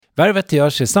Värvet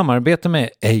görs i samarbete med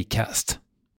Acast.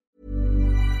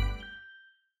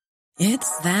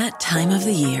 It's that time of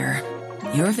the year.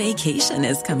 Your vacation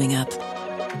is coming up.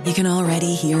 You can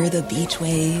already hear the beach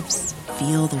waves,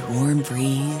 feel the warm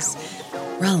breeze,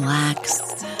 relax,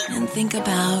 and think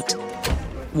about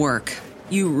work.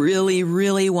 You really,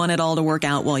 really want it all to work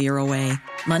out while you're away.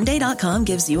 Monday.com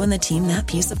gives you and the team that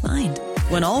peace of mind.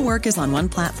 When all work is on one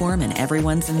platform and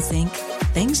everyone's in sync,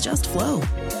 things just flow.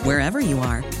 Wherever you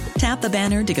are, tap the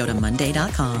banner to go to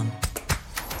Monday.com.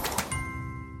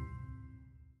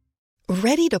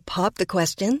 Ready to pop the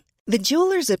question? The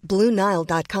jewelers at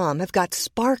BlueNile.com have got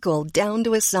sparkle down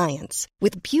to a science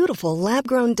with beautiful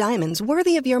lab-grown diamonds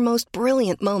worthy of your most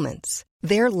brilliant moments.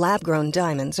 Their lab-grown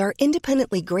diamonds are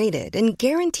independently graded and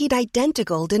guaranteed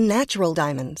identical to natural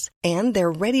diamonds, and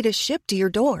they're ready to ship to your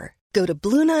door. Go to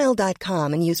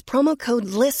BlueNile.com and use promo code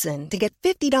LISTEN to get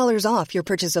 $50 off your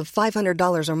purchase of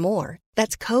 $500 or more.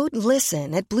 That's code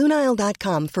LISTEN at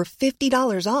BlueNile.com for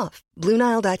 $50 off.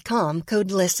 BlueNile.com,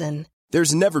 code LISTEN.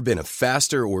 There's never been a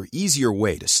faster or easier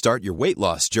way to start your weight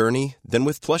loss journey than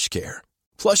with PlushCare.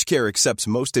 PlushCare accepts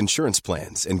most insurance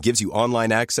plans and gives you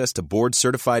online access to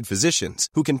board-certified physicians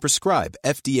who can prescribe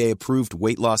FDA-approved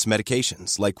weight loss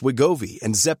medications like Wegovy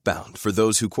and Zepbound for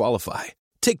those who qualify.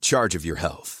 Take charge of your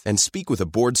health and speak with a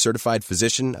board-certified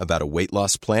physician about a weight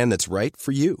loss plan that's right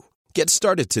for you. Get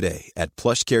started today at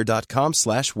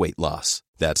plushcare.com/weightloss.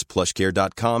 That's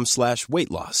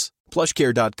plushcare.com/weightloss.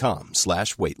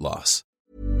 plushcare.com/weightloss.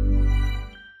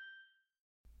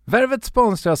 Värvet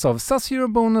sponsras av SAS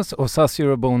Eurobonus och SAS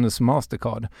Eurobonus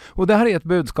Mastercard. Och det här är ett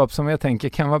budskap som jag tänker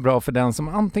kan vara bra för den som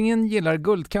antingen gillar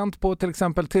guldkant på till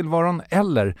exempel tillvaron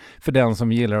eller för den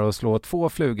som gillar att slå 2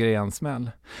 flugor i en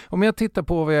smäll. Om jag tittar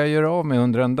på vad jag gör av med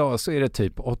under en dag så är det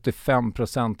typ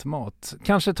 85% mat.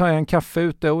 Kanske tar jag en kaffe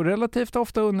ute och relativt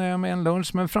ofta unnar jag mig en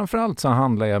lunch, men framförallt så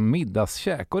handlar jag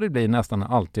middagskäk och det blir nästan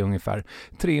alltid ungefär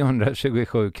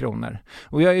 327 kronor.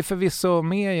 Och jag är förvisso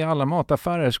med i alla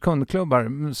mataffärers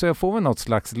kundklubbar så jag får väl något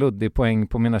slags luddig poäng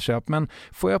på mina köp, men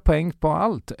får jag poäng på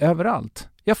allt, överallt?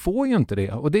 Jag får ju inte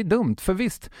det och det är dumt, för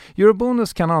visst,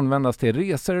 Eurobonus kan användas till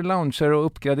resor, lounger och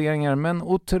uppgraderingar, men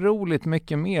otroligt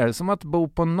mycket mer, som att bo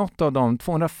på något av de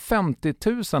 250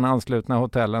 000 anslutna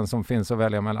hotellen som finns att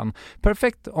välja mellan.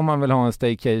 Perfekt om man vill ha en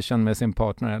staycation med sin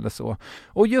partner eller så.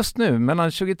 Och just nu,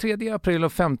 mellan 23 april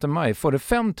och 5 maj, får du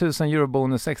 5 000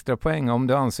 Eurobonus extra poäng om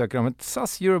du ansöker om ett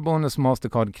SAS Eurobonus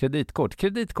Mastercard kreditkort.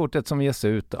 Kreditkortet som ges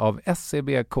ut av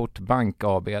SEB Kort Bank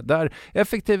AB, där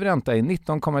effektiv ränta är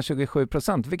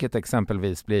 19,27%. Vilket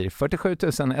exempelvis blir 47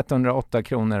 108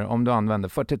 kronor om du använder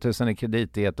 40 000 i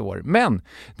kredit i ett år. Men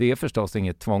det är förstås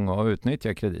inget tvång att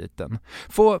utnyttja krediten.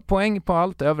 Få poäng på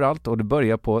allt överallt och du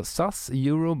börjar på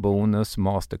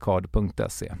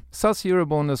saseurobonusmastercard.se.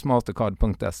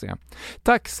 saseurobonusmastercard.se.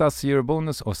 Tack SAS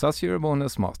Eurobonus och SAS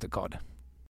Eurobonus Mastercard.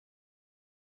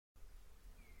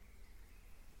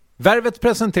 Värvet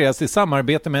presenteras i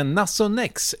samarbete med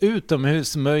Nasonex,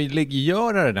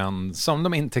 utomhusmöjliggöraren, som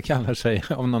de inte kallar sig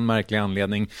av någon märklig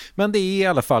anledning. Men det är i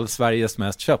alla fall Sveriges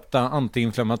mest köpta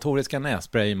antiinflammatoriska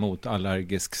nässpray mot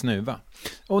allergisk snuva.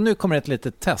 Och nu kommer ett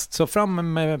litet test, så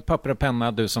fram med papper och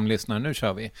penna du som lyssnar, nu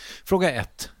kör vi. Fråga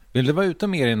 1. Vill du vara ute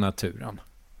mer i naturen?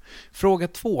 Fråga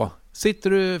 2. Sitter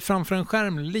du framför en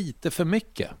skärm lite för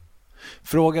mycket?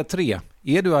 Fråga 3.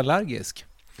 Är du allergisk?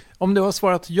 Om du har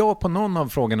svarat ja på någon av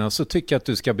frågorna så tycker jag att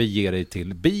du ska bege dig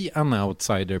till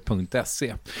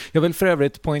beanoutsider.se. Jag vill för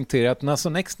övrigt poängtera att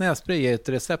Nasonex nässpray är ett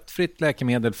receptfritt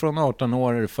läkemedel från 18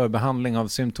 år för behandling av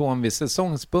symptom vid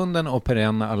säsongsbunden och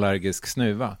perenn allergisk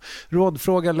snuva.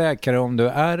 Rådfråga läkare om du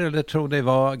är eller tror dig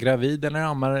vara gravid eller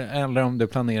ammar, eller om du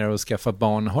planerar att skaffa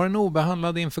barn, har en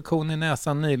obehandlad infektion i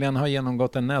näsan, nyligen har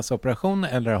genomgått en näsoperation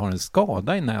eller har en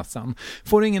skada i näsan.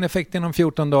 Får ingen effekt inom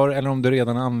 14 dagar eller om du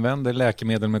redan använder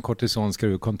läkemedel med kortison ska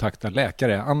du kontakta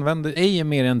läkare. Använd ej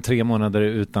mer än 3 månader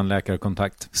utan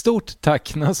läkarkontakt. Stort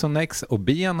tack Nasonex och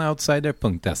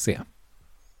beanoutsider.se.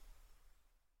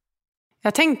 Jag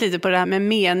har tänkt lite på det här med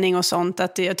mening och sånt,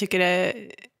 att jag tycker det är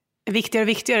viktigare och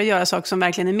viktigare att göra saker som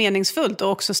verkligen är meningsfullt,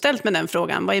 och också ställt med den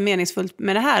frågan, vad är meningsfullt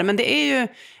med det här? Men det är ju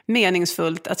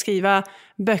meningsfullt att skriva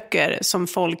böcker som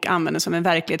folk använder som en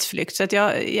verklighetsflykt, så att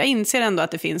jag inser ändå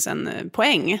att det finns en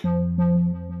poäng.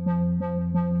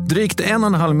 Drygt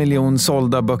 1,5 miljon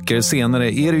sålda böcker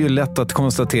senare är det ju lätt att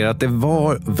konstatera att det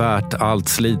var värt allt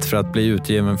slit för att bli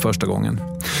utgiven första gången.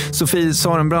 Sofie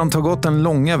Sarenbrant har gått den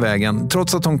långa vägen.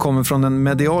 Trots att hon kommer från en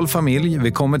medial familj,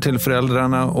 vi kommer till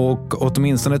föräldrarna och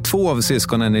åtminstone 2 av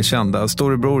syskonen är kända.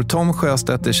 Storebror Tom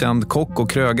Sjöstedt är känd kock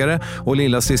och krögare och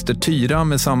lilla syster Tyra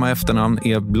med samma efternamn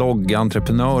är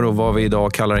bloggentreprenör och vad vi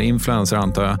idag kallar influencer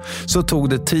antar jag. Så tog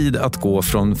det tid att gå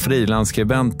från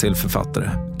frilansskribent till författare.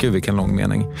 Gud vilken lång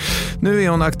mening. Nu är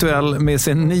hon aktuell med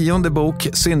sin 9:e bok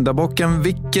Syndabocken,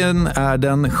 vilken är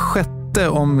den 6:e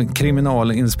om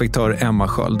kriminalinspektör Emma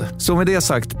Sköld. Så med det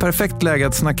sagt, perfekt läge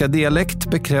att snacka dialekt,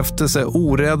 bekräftelse,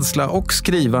 orädsla och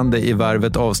skrivande i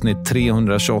Värvet avsnitt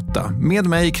 328. Med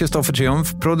mig Kristoffer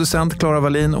Triumf, producent Klara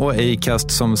Wallin och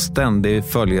Acast som ständig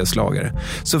följeslagare.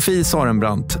 Sofie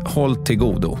Sarenbrant, håll till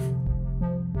godo.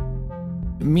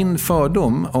 Min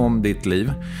fördom om ditt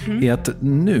liv är att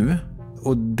nu,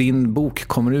 och din bok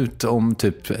kommer ut om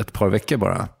typ ett par veckor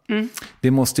bara.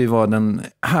 Det måste ju vara den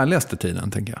härligaste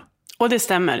tiden, tänker jag. Och det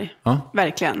stämmer,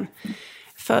 verkligen.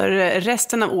 För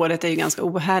resten av året är ju ganska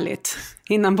ohärligt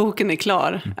innan boken är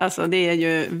klar. Alltså det är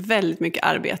ju väldigt mycket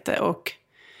arbete och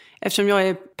eftersom jag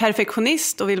är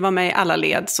perfektionist och vill vara med i alla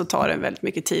led så tar det väldigt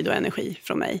mycket tid och energi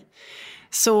från mig.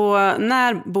 Så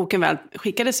när boken väl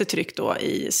skickades i tryck då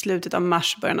i slutet av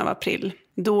mars, början av april,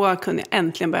 då kunde jag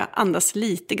äntligen börja andas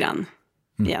lite grann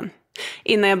igen.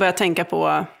 Innan jag börjar tänka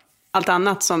på allt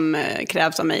annat som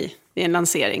krävs av mig i en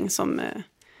lansering som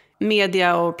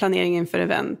media och planering inför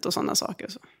event och sådana saker.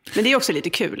 Och så. Men det är också lite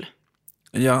kul.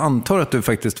 Jag antar att du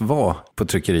faktiskt var på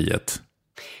tryckeriet.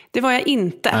 Det var jag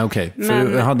inte. Okej,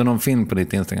 för jag hade någon film på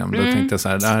ditt Instagram. Då tänkte jag så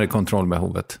här, det här är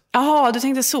kontrollbehovet. Jaha, du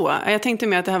tänkte så. Jag tänkte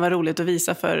med att det här var roligt att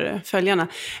visa för följarna.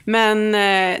 Men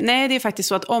nej, det är faktiskt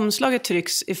så att omslaget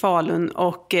trycks i Falun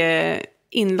och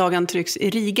inlagan trycks i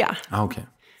Riga. Okej.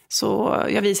 Så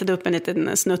jag visade upp en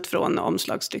liten snutt från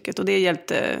omslagsstycket och det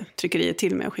hjälpte tryckeriet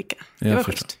till med att skicka. Det var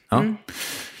schysst. Ja.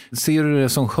 Ser du det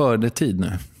som skördetid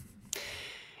nu?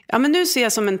 Ja, men nu ser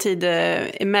jag som en tid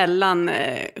emellan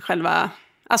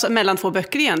alltså mellan 2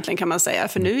 böcker egentligen kan man säga.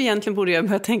 För nu egentligen borde jag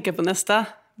börja tänka på nästa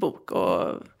bok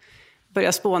och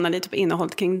börja spåna lite på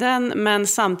innehållet kring den. Men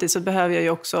samtidigt så behöver jag ju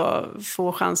också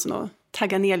få chansen att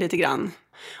tagga ner lite grann.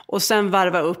 Och sen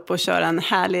varva upp och köra en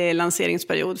härlig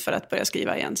lanseringsperiod för att börja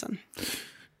skriva igen sen.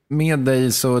 Med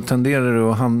dig så tenderar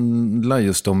det att handla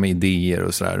just om idéer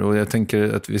och sådär. Och jag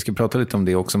tänker att vi ska prata lite om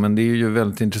det också. Men det är ju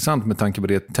väldigt intressant med tanke på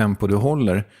det tempo du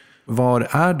håller. Var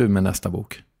är du med nästa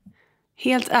bok?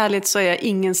 Helt ärligt så är jag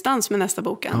ingenstans med nästa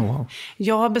boken. Oh, wow.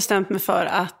 Jag har bestämt mig för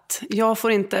att jag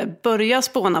får inte börja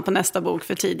spåna på nästa bok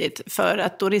för tidigt. För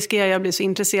att då riskerar jag att bli så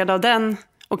intresserad av den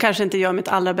och kanske inte gör mitt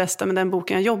allra bästa med den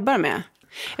boken jag jobbar med.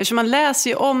 Eftersom man läser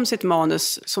ju om sitt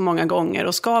manus så många gånger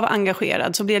och ska vara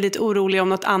engagerad så blir jag lite orolig om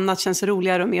något annat känns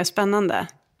roligare och mer spännande.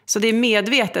 Så det är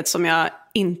medvetet som jag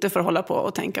inte får hålla på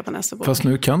och tänka på nästa bok. Fast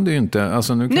nu kan du ju inte.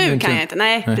 Alltså, nu kan jag inte,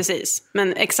 nej, precis.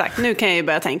 Men exakt, nu kan jag ju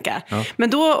börja tänka. Ja. Men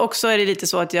då också är det lite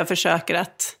så att jag försöker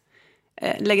att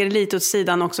lägga det lite åt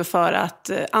sidan också för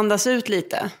att andas ut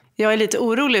lite. Jag är lite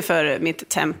orolig för mitt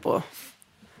tempo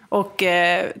och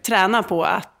träna på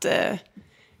att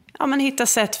hitta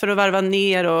sätt för att varva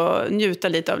ner och njuta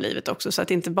lite av livet också så att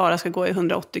det inte bara ska gå i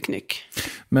 180 knyck.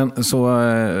 Men så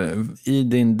i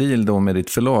din deal då med ditt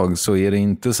förlag så är det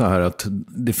inte så här att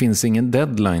det finns ingen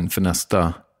deadline för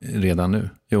nästa redan nu?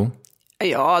 Jo.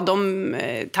 Ja,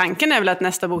 tanken är väl att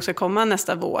nästa bok ska komma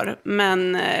nästa vår.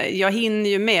 Men jag hinner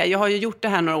ju med. Jag har ju gjort det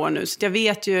här några år nu så jag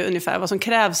vet ju ungefär vad som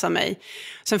krävs av mig.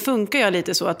 Sen funkar jag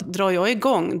lite så att drar jag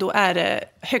igång då är det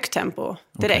högt tempo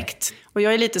direkt. Okay. Och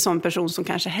jag är lite sån person som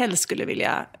kanske helst skulle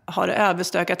vilja ha det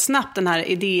överstökat snabbt. Den här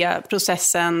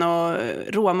idéprocessen och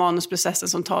råmanusprocessen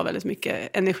som tar väldigt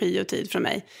mycket energi och tid från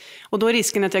mig. Och då är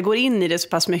risken att jag går in i det så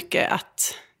pass mycket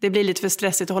att det blir lite för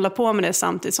stressigt att hålla på med det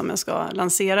samtidigt som jag ska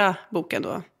lansera boken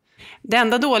då. Det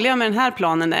enda dåliga med den här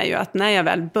planen är ju att när jag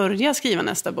väl börjar skriva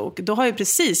nästa bok, då har ju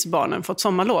precis barnen fått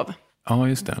sommarlov. Ja,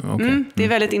 just det. Okay. Det är en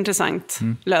väldigt intressant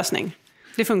lösning.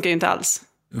 Det funkar ju inte alls.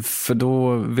 För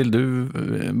då vill du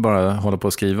bara hålla på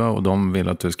att skriva och de vill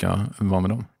att du ska vara med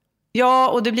dem? Ja,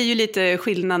 och det blir ju lite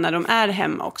skillnad när de är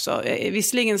hemma också.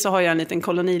 Visserligen så har jag en liten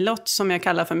kolonilott som jag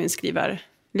kallar för min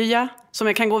skrivarlya, som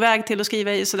jag kan gå iväg till och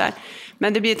skriva i och sådär.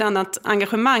 Men det blir ett annat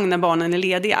engagemang när barnen är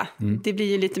lediga. Det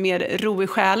blir ju lite mer ro i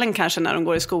själen kanske när de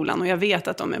går i skolan och jag vet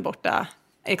att de är borta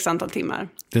x antal timmar.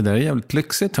 Det där är jävligt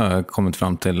lyxigt har jag kommit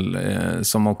fram till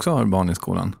som också har barn i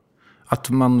skolan. Att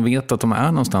man vet att de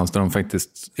är någonstans där de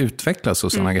faktiskt utvecklas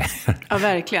och sådana grejer. Ja,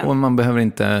 verkligen. Och man behöver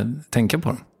inte tänka på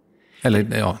dem.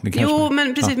 Eller, ja, det kanske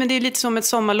men precis, men det är lite som ett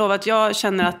sommarlov att jag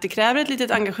känner att det kräver ett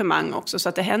litet engagemang också så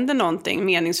att det händer någonting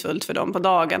meningsfullt för dem på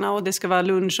dagarna och det ska vara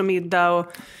lunch och middag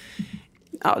och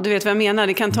Ja, du vet vad jag menar.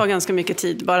 Det kan ta ganska mycket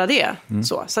tid, bara det.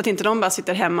 Så att inte de bara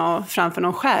sitter hemma och framför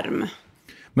någon skärm.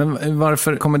 Men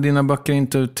varför kommer dina böcker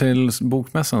inte ut till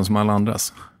bokmässan som alla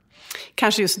andras?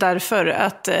 Kanske just därför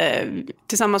att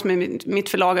tillsammans med mitt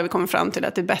förlag har vi kommit fram till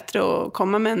att det är bättre att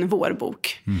komma med en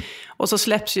vårbok. Och så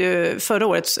släpps ju förra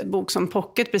årets bok som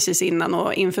pocket precis innan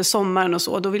och inför sommaren och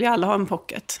så. Då vill ju alla ha en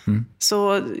pocket.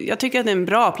 Så jag tycker att det är en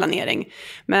bra planering.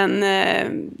 Men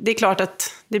det är klart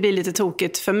att det blir lite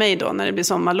tokigt för mig då när det blir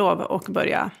sommarlov och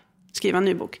börja skriva en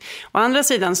ny bok. Å andra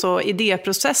sidan så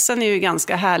idéprocessen är ju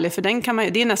ganska härlig, för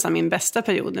det är nästan min bästa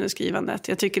period i skrivandet.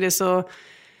 Jag tycker det är så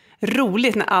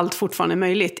roligt när allt fortfarande är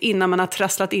möjligt innan man har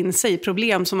trasslat in sig i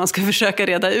problem som man ska försöka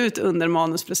reda ut under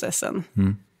manusprocessen.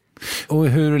 Och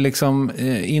hur liksom,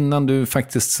 innan du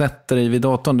faktiskt sätter dig vid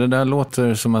datorn, det där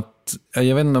låter som att,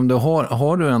 jag vet inte om du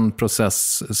har du en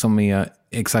process som är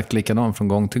exakt likadan från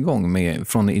gång till gång,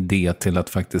 från idé till att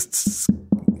faktiskt...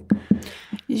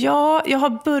 Ja, jag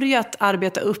har börjat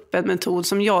arbeta upp en metod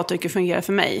som jag tycker fungerar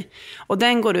för mig. Och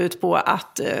den går ut på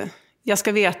att jag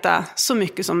ska veta så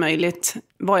mycket som möjligt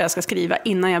vad jag ska skriva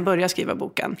innan jag börjar skriva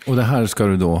boken. Och det här ska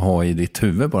du då ha i ditt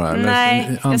huvud bara?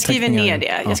 Nej, jag skriver ner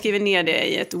det. Ja. Jag skriver ner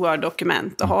det i ett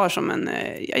Word-dokument och har som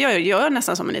jag gör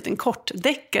nästan som en liten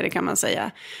kortdeckare kan man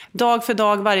säga. Dag för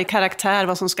dag, varje karaktär,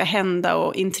 vad som ska hända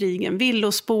och intrigen,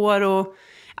 villospår och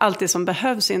allt det som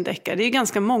behövs i en deckare. Det är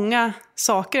ganska många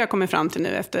saker jag kommer fram till nu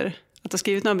efter att ha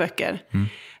skrivit några böcker.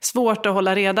 Svårt att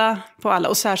hålla reda på alla,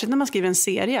 och särskilt när man skriver en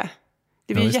serie.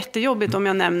 Det blir jättejobbigt om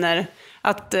jag nämner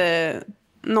att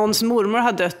någons mormor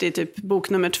har dött i typ bok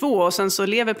nummer 2 och sen så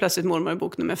lever plötsligt mormor i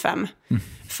bok nummer 5.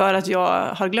 För att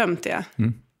jag har glömt det.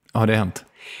 Har det hänt?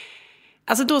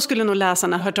 Alltså då skulle nog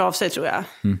läsarna hört av sig, tror jag.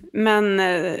 Men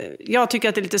jag tycker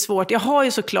att det är lite svårt. Jag har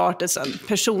ju såklart ett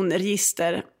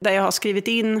personregister där jag har skrivit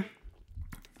in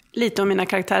lite om mina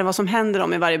karaktärer, vad som händer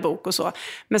om i varje bok och så.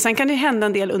 Men sen kan det hända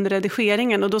en del under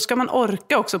redigeringen och då ska man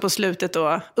orka också på slutet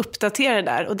och uppdatera det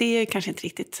där. Och det är kanske inte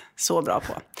riktigt så bra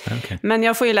på. Okay. Men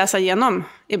jag får ju läsa igenom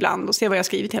ibland och se vad jag har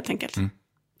skrivit helt enkelt.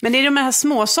 Men det är de här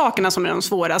små sakerna som är de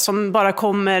svåra, som bara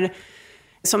kommer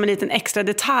som en liten extra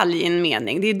detalj i en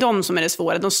mening. Det är de som är det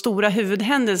svåra. De stora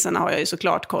huvudhändelserna har jag ju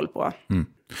såklart koll på.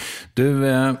 Du,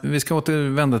 vi ska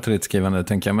återvända till ditt skrivande,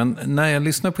 tänker jag. Men när jag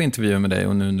lyssnar på intervjuer med dig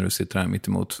och nu när du sitter här mitt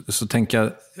emot, så tänker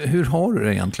jag, hur har du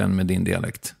det egentligen med din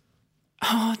dialekt?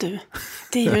 Ja, du.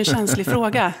 Det är ju en känslig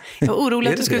fråga. Jag var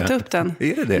orolig att du skulle ta upp den.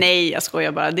 Är det? Nej, jag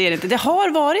skojar bara. Det är det inte. Det har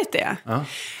varit det. Ja.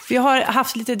 För jag har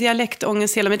haft lite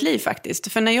dialektångest hela mitt liv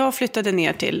faktiskt. För när jag flyttade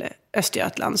ner till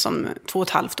Östergötland som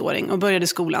 2,5-åring och började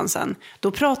skolan sen,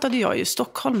 då pratade jag ju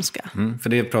stockholmska. För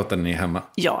det pratade ni hemma?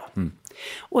 Ja.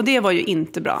 Och det var ju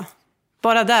inte bra.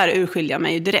 Bara där urskilde jag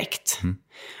mig direkt.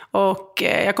 Och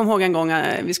jag kommer ihåg en gång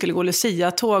vi skulle gå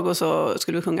Lucia-tåg och så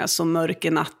skulle vi sjunga Så mörk i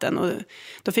natten. Och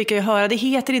då fick jag ju höra, det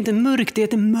heter inte mörk, det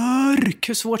heter mörk.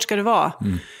 Hur svårt ska det vara?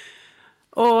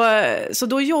 Och så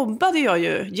då jobbade jag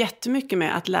ju jättemycket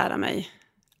med att lära mig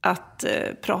att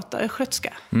prata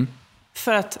östgötska.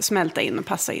 För att smälta in och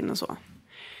passa in och så.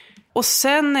 Och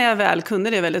sen när jag väl kunde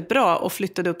det väldigt bra och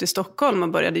flyttade upp till Stockholm och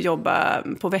började jobba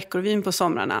på Veckorevyn på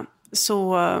somrarna,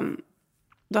 så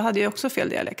då hade jag också fel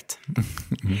dialekt.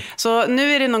 Så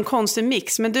nu är det någon konstig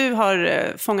mix, men du har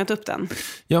fångat upp den.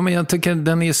 Ja, men jag tycker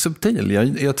den är subtil.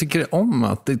 Jag tycker om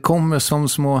att det kommer som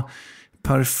små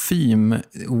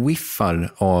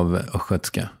parfymwiffar av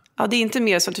östgötska. Ja, det är inte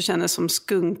mer så att du känner som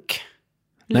skunk.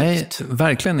 Nej,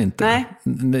 verkligen inte. Nej.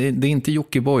 Det är inte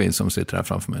Jockiboi som sitter här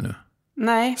framför mig nu.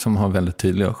 Nej. Som har väldigt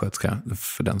tydlig östgötska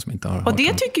för den som inte har hört. Och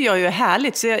det tycker jag ju är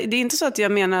härligt. Så det är inte så att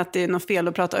jag menar att det är något fel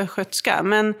att prata östgötska.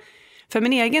 Men för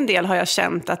min egen del har jag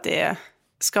känt att det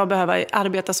ska behöva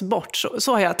arbetas bort.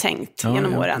 Så har jag tänkt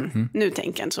genom åren. Nu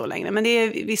tänker jag inte så längre. Men det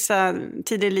är vissa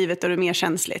tider i livet där det är mer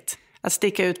känsligt att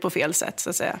sticka ut på fel sätt, så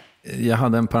att säga. Jag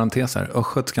hade en parentes här.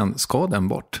 Östgötskan, ska den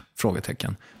bort?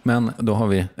 Frågetecken. Men då har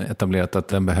vi etablerat att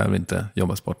den behöver inte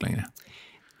jobbas bort längre.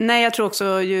 Nej, jag tror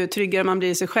också ju tryggare man blir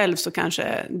i sig själv så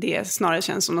kanske det snarare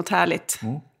känns som något härligt.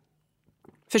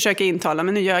 Försöker intala,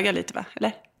 men nu ljög jag lite, va?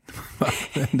 Eller?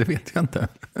 Det vet jag inte.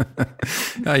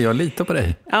 Ja, jag litar på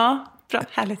dig. Ja, bra,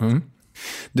 härligt.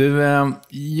 Du,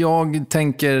 jag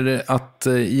tänker att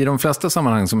i de flesta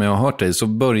sammanhang som jag har hört dig så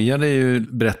började ju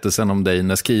berättelsen om dig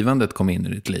när skrivandet kom in i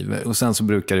ditt liv. Och sen så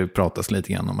brukar det pratas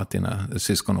lite grann om att dina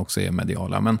syskon också är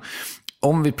mediala. Men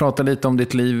om vi pratar lite om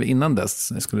ditt liv innan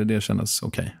dess, skulle det kännas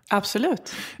okej?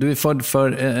 Absolut. Du är född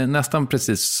för nästan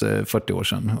precis 40 år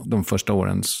sedan. De första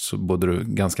åren så bodde du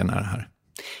ganska nära här.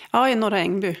 Ja, i Norra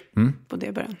Ängby på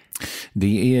det början.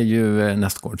 Det är ju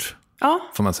nästgårds. Ja,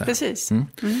 får man säga. Precis.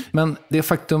 Men det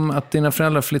faktum att dina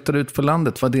föräldrar flyttade ut på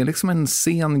landet, var det liksom en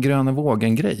sen gröna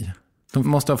vågen-grej? De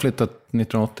måste ha flyttat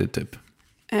 1980 typ.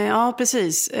 Ja,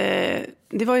 precis.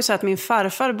 Det var ju så att min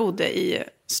farfar bodde i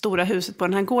stora huset på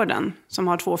den här gården som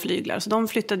har 2 flyglar. Så de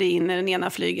flyttade in i den ena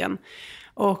flygeln.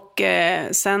 Och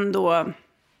sen då,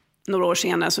 några år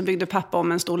senare, så byggde pappa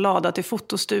om en stor lada till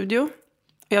fotostudio.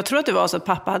 Jag tror att det var så att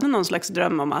pappa hade någon slags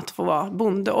dröm om att få vara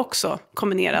bonde också,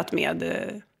 kombinerat med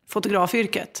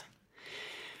fotografyrket.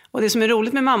 Och det som är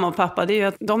roligt med mamma och pappa, det är ju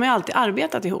att de har alltid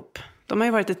arbetat ihop. De har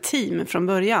ju varit ett team från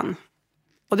början.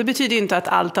 Och det betyder ju inte att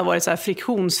allt har varit så här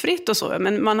friktionsfritt och så.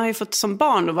 Men man har ju fått som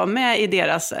barn att vara med i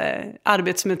deras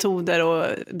arbetsmetoder och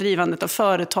drivandet av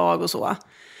företag och så.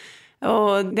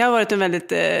 Och det har varit en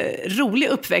väldigt rolig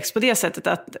uppväxt på det sättet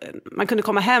att man kunde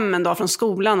komma hem en dag från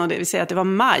skolan och det vill säga att det var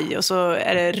maj och så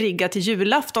är det riggat till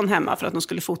julafton hemma för att de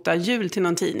skulle fota jul till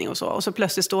någon tidning och så. Och så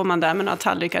plötsligt står man där med några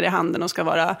tallrikar i handen och ska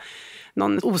vara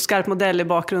någon oskarp modell i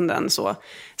bakgrunden. Så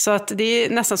att det är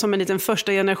nästan som en liten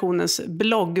första generationens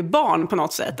bloggbarn på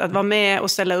något sätt. Att vara med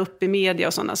och ställa upp i media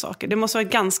och sådana saker. Det måste vara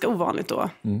ganska ovanligt då.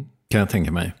 Kan jag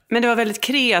tänka mig. Men det var väldigt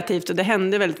kreativt och det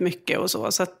hände väldigt mycket och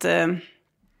så. Så att,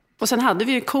 och sen hade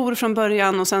vi ju kor från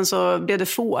början och sen så blev det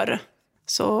får.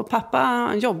 Så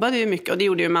pappa jobbade ju mycket och det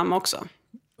gjorde ju mamma också.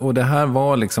 Och det här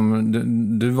var liksom,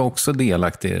 du var också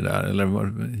delaktig i det där? Eller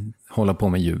hålla på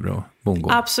med djur och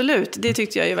bondgård? Absolut, det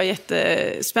tyckte jag ju var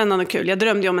jättespännande och kul. Jag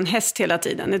drömde ju om en häst hela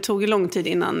tiden. Det tog ju lång tid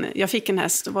innan jag fick en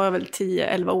häst. Då var jag väl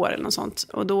 10-11 år eller något sånt.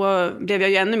 Och då blev jag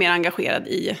ju ännu mer engagerad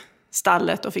i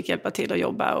stallet och fick hjälpa till att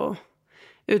jobba och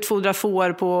utfodra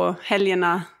får på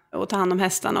helgerna och ta hand om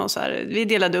hästarna och så här. Vi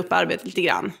delade upp arbetet lite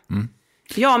grann.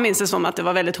 Jag minns det som att det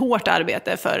var väldigt hårt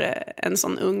arbete för en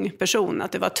sån ung person.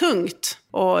 Att det var tungt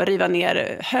att riva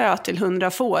ner hö till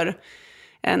 100 får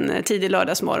en tidig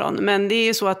lördagsmorgon. Men det är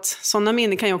ju så att sådana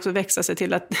minnen kan ju också växa sig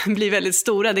till att bli väldigt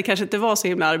stora. Det kanske inte var så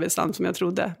himla arbetsamt som jag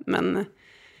trodde. Men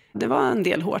det var en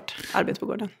del hårt arbete på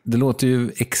gården. Det låter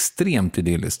ju extremt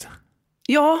idylliskt.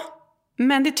 Ja,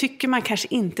 men det tycker man kanske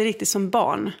inte riktigt som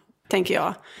barn, tänker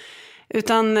jag.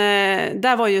 Utan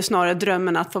där var ju snarare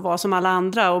drömmen att få vara som alla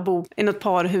andra och bo i något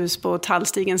parhus på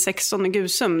Tallstigen 16 i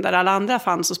Gusum där alla andra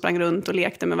fanns och sprang runt och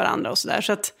lekte med varandra och sådär.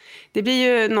 Så att det blir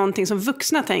ju någonting som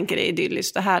vuxna tänker är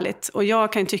idylliskt och härligt. Och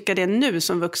jag kan ju tycka det nu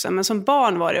som vuxen, men som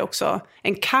barn var det också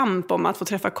en kamp om att få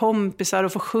träffa kompisar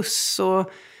och få skjuts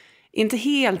och inte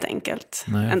helt enkelt.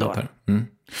 Nej, ändå.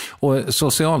 Och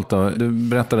socialt då? Du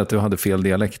berättade att du hade fel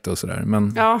dialekt och sådär.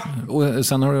 Men, ja. Och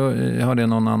sen hörde jag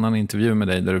någon annan intervju med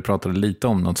dig där du pratade lite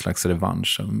om något slags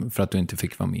revansch för att du inte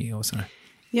fick vara med och sådär.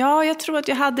 Ja, jag tror att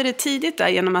jag hade det tidigt där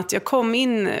genom att jag kom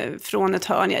in från ett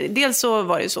hörn. Dels så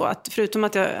var det så att förutom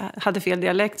att jag hade fel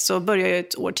dialekt så började jag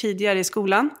ett år tidigare i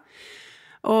skolan.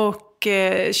 Och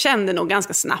kände nog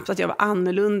ganska snabbt att jag var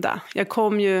annorlunda. Jag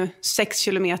kom ju 6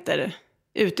 kilometer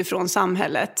utifrån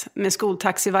samhället med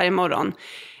skoltaxi varje morgon.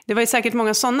 Det var ju säkert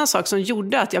många sådana saker som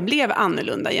gjorde att jag blev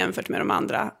annorlunda jämfört med de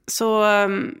andra. Så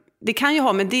det kan ju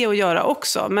ha med det att göra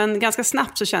också. Men ganska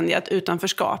snabbt så kände jag ett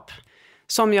utanförskap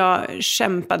som jag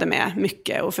kämpade med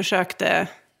mycket och försökte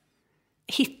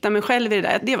hitta mig själv i det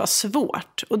där. Det var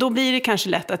svårt. Och då blir det kanske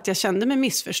lätt att jag kände mig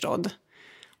missförstådd.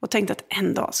 Och tänkte att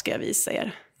en dag ska jag visa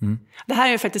er. Det här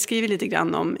har jag faktiskt skrivit lite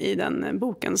grann om i den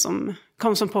boken som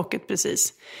kom som pocket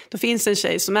precis. Då finns en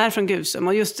tjej som är från Gusum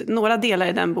och just några delar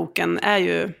i den boken är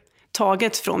ju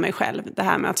taget från mig själv. Det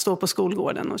här med att stå på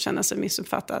skolgården och känna sig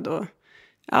missuppfattad. Och,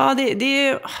 ja, det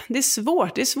är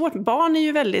svårt. Det är svårt. Barn är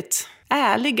ju väldigt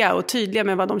ärliga och tydliga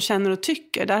med vad de känner och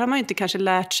tycker. Där har man ju inte kanske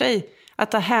lärt sig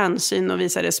att ta hänsyn och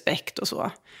visa respekt och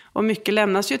så. Och mycket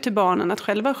lämnas ju till barnen att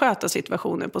själva sköta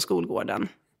situationer på skolgården.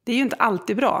 Det är ju inte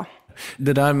alltid bra.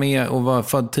 Det där med att vara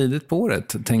född tidigt på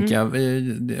året, tänker jag.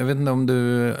 Jag vet inte om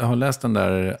du har läst den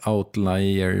där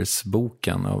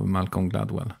Outliers-boken av Malcolm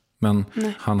Gladwell. Men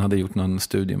han hade gjort någon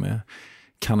studie med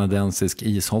kanadensisk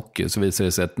ishockey. Så visar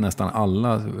det sig att nästan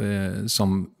alla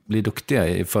som blir duktiga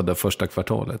är födda första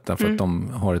kvartalet. Därför att de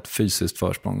har ett fysiskt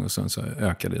försprång och sen så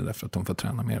ökar det därför att de får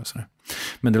träna mer och sådär.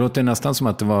 Men det låter nästan som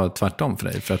att det var tvärtom för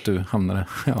dig. För att du hamnade...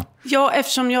 Ja,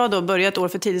 eftersom jag då började ett år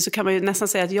för tidigt så kan man ju nästan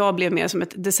säga att jag blev mer som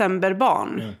ett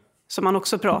decemberbarn. Som man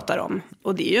också pratar om.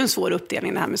 Och det är ju en svår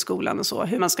uppdelning det här med skolan och så.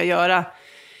 Hur man ska göra.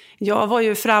 Jag var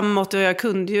ju framåt och jag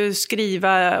kunde ju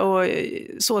skriva och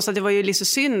så det var ju lite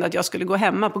synd att jag skulle gå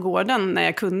hemma på gården när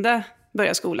jag kunde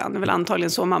börja skolan. Det var väl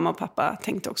antagligen så mamma och pappa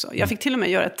tänkte också. Jag fick till och med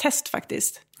göra ett test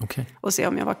faktiskt. Och se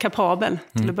om jag var kapabel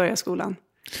till att börja skolan.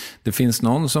 Det finns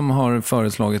någon som har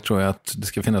föreslagit, tror jag, att det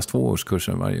ska finnas 2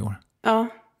 årskurser varje år. Ja.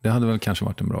 Det hade väl kanske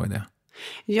varit en bra idé.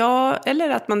 Ja, eller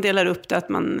att man delar upp det, att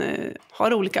man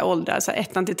har olika åldrar. Så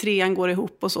 1:an till 3:an går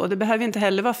ihop och så. Det behöver inte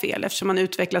heller vara fel eftersom man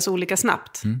utvecklas olika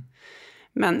snabbt.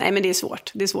 Men nej, men det är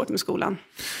svårt. Det är svårt med skolan.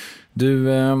 Du,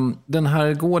 den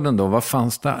här gården då, vad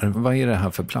fanns där? Vad är det här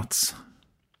för plats?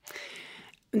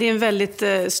 Det är en väldigt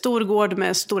stor gård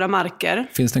med stora marker.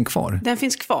 Finns den kvar? Den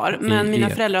finns kvar, men mina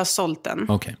föräldrar har sålt den.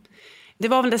 Okej. Det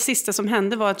var väl det sista som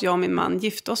hände var att jag och min man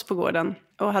gifte oss på gården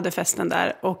och hade festen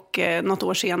där. Och något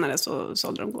år senare så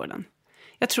sålde de gården.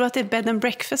 Jag tror att det är bed and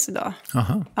breakfast idag.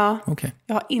 Aha, ja. Okej.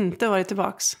 Jag har inte varit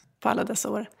tillbaks på alla dessa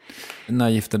år. När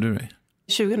gifte du dig?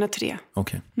 2003.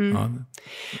 Okej. Ja.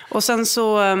 Och sen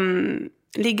så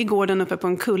ligger gården uppe på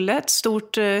en kulle. Ett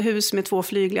stort hus med 2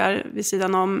 flyglar vid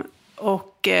sidan om.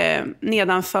 Och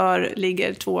nedanför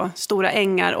ligger 2 stora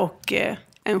ängar och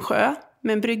en sjö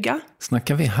med en brygga.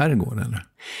 Snackar vi herrgård eller?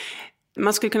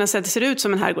 Man skulle kunna säga att det ser ut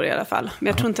som en herrgård i alla fall. Men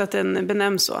jag tror inte att den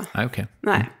benämns så. Nej, okej.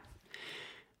 Nej.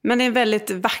 Men det är en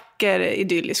väldigt vacker,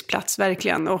 idyllisk plats,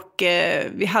 verkligen. Och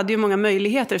vi hade ju många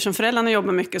möjligheter. Eftersom föräldrarna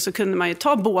jobbar mycket så kunde man ju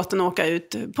ta båten och åka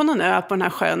ut på någon ö på den här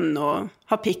sjön och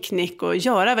ha picknick och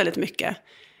göra väldigt mycket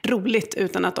roligt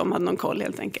utan att de hade någon koll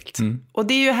helt enkelt. Och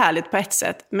det är ju härligt på ett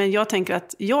sätt. Men jag tänker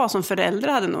att jag som förälder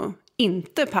hade nog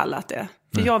inte pallat det.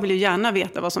 För jag vill ju gärna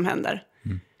veta vad som händer.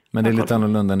 Men det är lite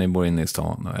annorlunda när ni bor inne i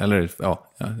stan. Eller ja,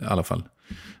 i alla fall.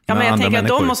 Ja, men jag tänker att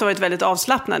de måste ha varit väldigt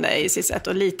avslappnade i sitt sätt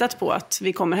och litat på att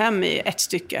vi kommer hem i ett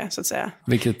stycke, så att säga.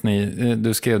 Vilket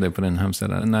du skrev det på din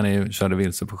hemsida när ni körde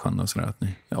vilse på sjön och sådär, att ni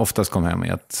oftast kom hem i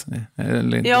ett...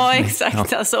 Ja,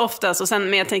 exakt. Ja. Alltså oftast. Och sen,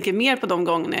 men jag tänker mer på de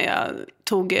gånger jag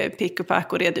tog pick och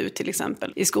pack och red ut till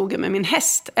exempel i skogen med min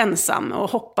häst ensam och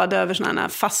hoppade över sådana här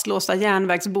fastlåsta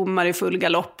järnvägsbommar i full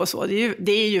galopp och så.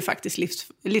 Det är ju faktiskt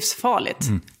livsfarligt.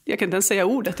 Jag kan inte ens säga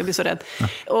ordet, jag blir så rädd.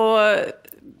 Ja. Och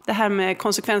det här med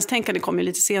konsekvenstänkande kommer ju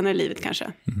lite senare i livet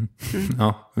kanske.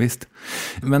 Ja, visst.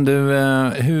 Men du,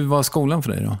 hur var skolan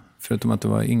för dig då? Förutom att du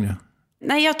var yngre.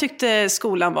 Nej, jag tyckte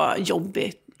skolan var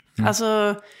jobbig.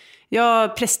 Alltså,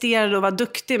 jag presterade och var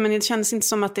duktig, men det kändes inte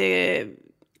som att det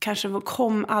kanske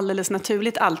kom alldeles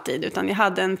naturligt alltid. Utan jag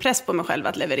hade en press på mig själv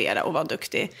att leverera och vara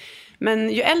duktig. Men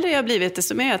ju äldre jag blivit,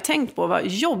 desto mer har jag tänkt på vad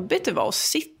jobbigt det var att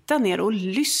sitta ner och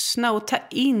lyssna och ta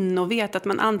in och veta att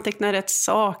man antecknar rätt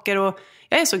saker. Och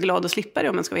jag är så glad att slippa det,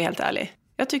 om man ska vara helt ärlig.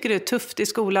 Jag tycker det är tufft i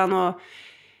skolan och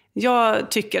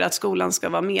jag tycker att skolan ska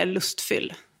vara mer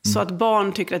lustfylld. Så att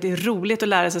barn tycker att det är roligt att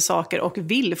lära sig saker och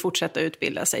vill fortsätta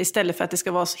utbilda sig. Istället för att det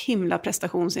ska vara så himla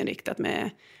prestationsinriktat med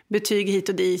betyg hit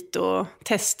och dit och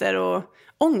tester och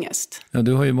ångest. Ja,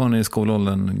 du har ju barn i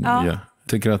skolåldern. Ja.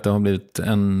 Tycker du att det har blivit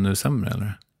ännu sämre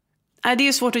eller? Nej, det är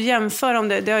ju svårt att jämföra om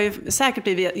det. Det har ju säkert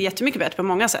blivit jättemycket bättre på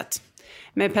många sätt.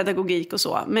 Med pedagogik och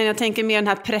så. Men jag tänker mer den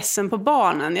här pressen på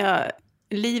barnen.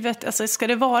 Livet, alltså ska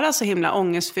det vara så himla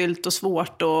ångestfyllt och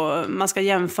svårt och man ska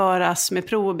jämföras med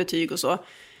prov och betyg och så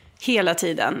hela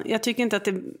tiden. Jag tycker inte att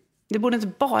det borde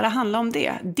inte bara handla om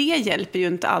det. Det hjälper ju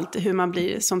inte alltid hur man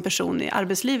blir som person i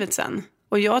arbetslivet sen.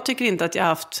 Och jag tycker inte att jag har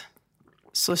haft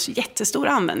så jättestor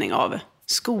användning av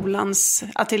skolans,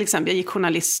 att till exempel jag gick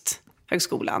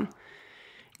journalisthögskolan.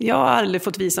 Jag har aldrig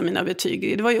fått visa mina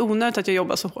betyg. Det var ju onödigt att jag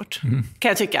jobbade så hårt, kan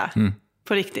jag tycka.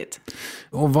 På riktigt.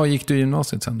 Och vad gick du i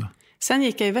gymnasiet sen då? Sen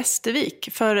gick jag i Västervik,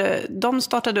 för de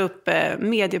startade upp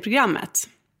medieprogrammet.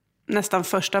 Nästan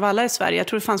först av alla i Sverige. Jag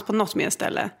tror det fanns på något mer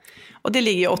ställe. Och det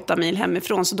ligger ju 8 mil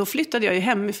hemifrån, så då flyttade jag ju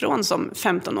hemifrån som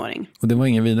 15-åring. Och det var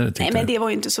ingen vidare, tyckte Nej, men det var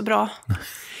ju inte så bra.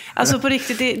 Alltså på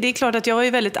riktigt, det är klart att jag var ju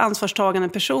väldigt ansvarstagande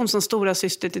person som stora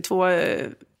syster till 2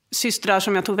 systrar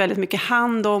som jag tog väldigt mycket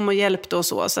hand om och hjälpte och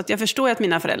så. Så att jag förstår att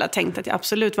mina föräldrar tänkte att jag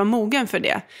absolut var mogen för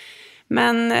det.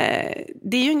 Men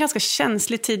det är ju en ganska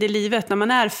känslig tid i livet när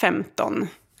man är 15.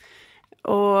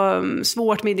 Och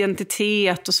svårt med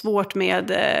identitet och svårt med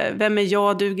vem är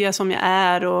jag, duger jag som jag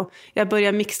är. Och jag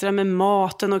började mixtra med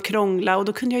maten och krångla. Och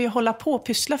då kunde jag ju hålla på och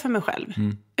pyssla för mig själv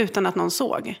utan att någon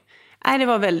såg. Nej, det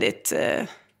var väldigt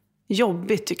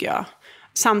jobbigt tycker jag.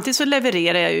 Samtidigt så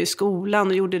levererade jag ju i skolan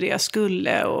och gjorde det jag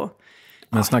skulle.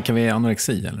 Men snackar vi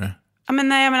anorexi eller? Ja, men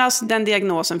nej, men alltså, den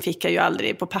diagnosen fick jag ju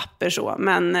aldrig på papper så.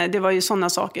 Men det var ju sådana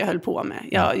saker jag höll på med.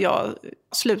 Jag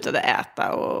slutade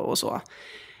äta och så.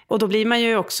 Och då blir man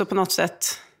ju också på något sätt...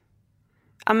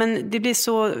 Ja, men det blir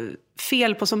så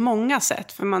fel på så många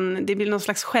sätt. För det blir någon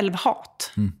slags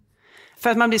självhat. För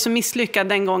att man blir så misslyckad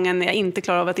den gången när jag inte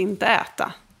klarar av att inte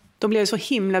äta. Då blir jag så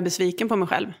himla besviken på mig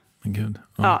själv. Men gud.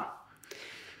 Ja.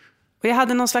 Och jag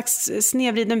hade någon slags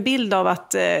snedvriden bild av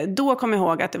att då kom jag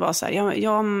ihåg att det var så här,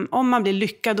 om man blir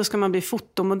lyckad då ska man bli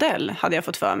fotomodell, hade jag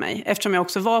fått för mig. Eftersom jag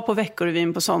också var på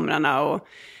Veckorevyn på somrarna och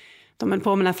de höll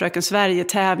på med den här Fröken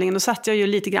Sverige-tävlingen. Då satt jag ju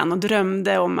lite grann och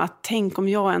drömde om att tänk om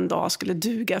jag en dag skulle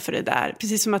duga för det där.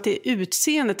 Precis som att det är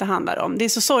utseendet det handlar om. Det är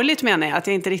så sorgligt menar jag att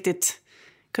jag inte riktigt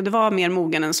kunde vara mer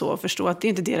mogen än så och förstå att det är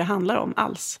inte det handlar om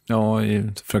alls. Ja,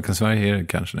 i Fröken Sverige är det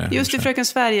kanske det. Just i Fröken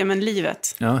Sverige, men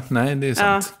livet. Ja, nej, det är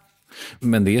sant. Ja.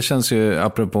 Men det känns ju,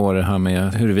 apropå det här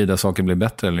med huruvida saker blir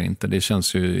bättre eller inte, det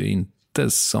känns ju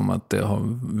inte som att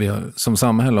som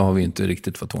samhälle har vi inte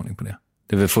riktigt fått ordning på det.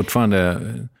 Det är väl fortfarande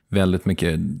väldigt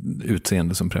mycket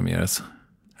utseende som premieras.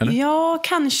 Eller? Ja,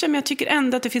 kanske, men jag tycker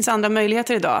ändå att det finns andra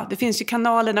möjligheter idag. Det finns ju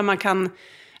kanaler där man kan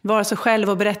vara sig själv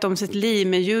och berätta om sitt liv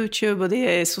med YouTube, och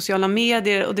det är sociala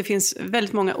medier, och det finns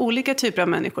väldigt många olika typer av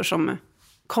människor som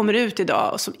kommer ut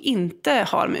idag och som inte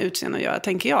har med utseende att göra,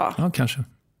 tänker jag. Ja, kanske.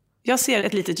 Jag ser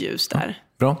ett litet ljus där.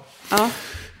 Ja, bra. Ja.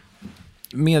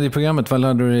 Medieprogrammet, vad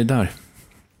lärde du dig där?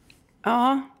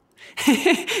 Ja,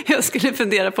 jag skulle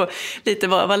fundera på lite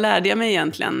vad lärde jag mig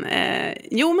egentligen.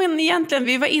 Jo, men egentligen,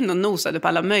 vi var inne och nosade på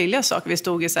alla möjliga saker. Vi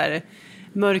stod i så här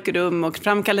mörkrum och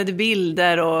framkallade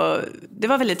bilder, och det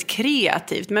var väldigt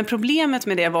kreativt. Men problemet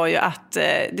med det var ju att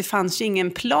det fanns ju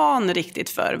ingen plan riktigt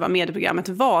för vad medieprogrammet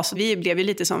var. Så vi blev ju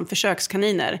lite som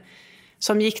försökskaniner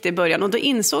som gick det i början. Och då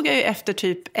insåg jag ju efter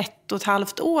typ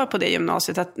 1,5 år på det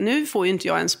gymnasiet att nu får ju inte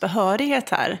jag ens behörighet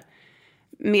här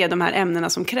med de här ämnena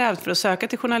som krävs för att söka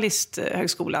till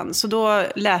journalisthögskolan. Så då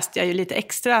läste jag ju lite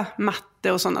extra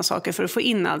matte och sådana saker för att få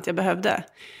in allt jag behövde.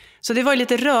 Så det var ju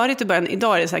lite rörigt i början.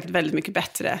 Idag är det säkert väldigt mycket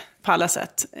bättre på alla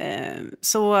sätt.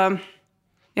 Så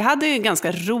jag hade ju en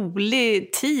ganska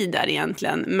rolig tid där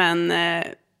egentligen. Men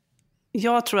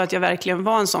jag tror att jag verkligen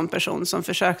var en sån person som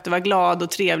försökte vara glad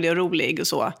och trevlig och rolig och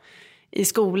så i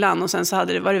skolan. Och sen så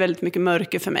var det väldigt mycket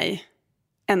mörker för mig.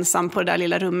 Ensam på det där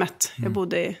lilla rummet. Jag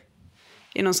bodde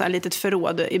i någon sån här litet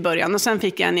förråd i början. Och sen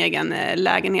fick jag en egen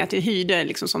lägenhet. Jag hyrde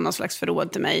liksom som någon slags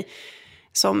förråd till mig.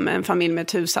 Som en familj med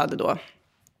ett hus hade då.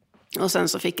 Och sen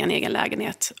så fick jag en egen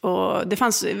lägenhet. Och det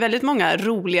fanns väldigt många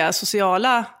roliga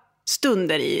sociala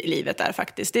stunder i livet där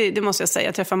faktiskt. Det måste jag säga.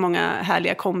 Jag träffade många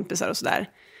härliga kompisar och sådär.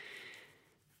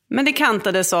 Men det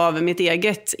kantades av mitt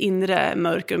eget inre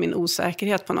mörker och min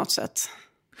osäkerhet på något sätt.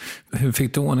 Hur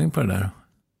fick du ordning på det där?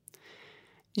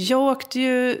 Jag åkte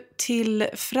ju till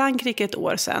Frankrike ett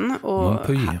år sedan och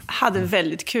hade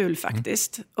väldigt kul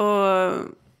faktiskt. Och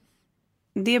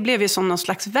det blev ju som någon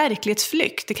slags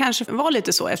verklighetsflykt. Det kanske var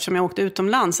lite så eftersom jag åkte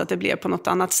utomlands att det blev på något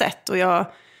annat sätt. Och jag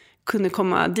kunde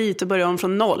komma dit och börja om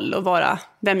från noll och vara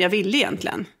vem jag ville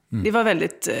egentligen. Det var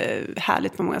väldigt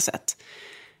härligt på många sätt.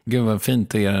 Gud vad fint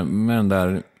det är med den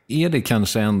där. Är det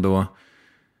kanske ändå...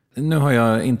 Nu har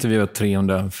jag intervjuat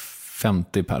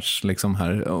 350 pers liksom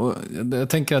här. Och jag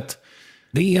tänker att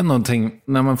det är någonting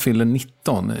när man fyller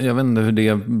 19. Jag vet inte hur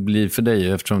det blir för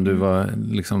dig eftersom du var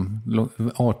liksom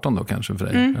 18 då kanske för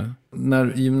dig.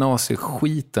 När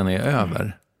gymnasieskiten är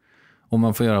över och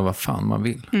man får göra vad fan man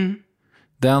vill.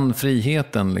 Den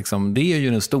friheten liksom, det är ju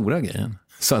den stora grejen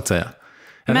så att säga.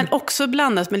 Men också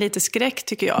blandat med lite skräck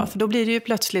tycker jag. För då blir det ju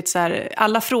plötsligt så här,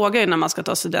 alla frågar ju när man ska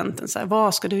ta studenten så här,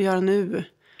 vad ska du göra nu?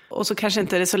 Och så kanske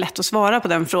inte det är så lätt att svara på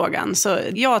den frågan. Så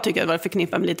jag tycker att det var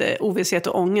förknippat med lite ovisshet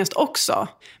och ångest också.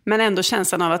 Men ändå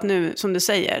känslan av att nu, som du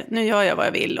säger, nu gör jag vad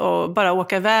jag vill. Och bara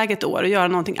åka iväg ett år och göra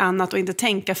någonting annat och inte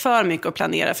tänka för mycket och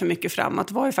planera för mycket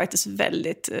framåt var ju faktiskt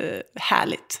väldigt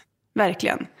härligt.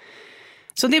 Verkligen.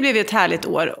 Så det blev ju ett härligt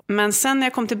år. Men sen när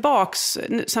jag kom tillbaks,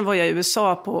 sen var jag i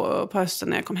USA på hösten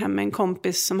när jag kom hem med en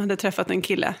kompis som hade träffat en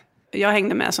kille. Jag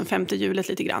hängde med som 5:e hjulet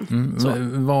lite grann.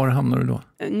 Var hamnade du då?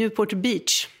 Newport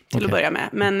Beach till att börja med.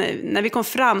 Men när vi kom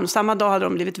fram, samma dag hade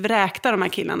de blivit vräkta de här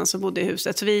killarna som bodde i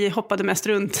huset. Så vi hoppade mest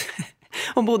runt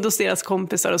och bodde hos deras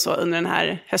kompisar och så under den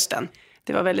här hösten.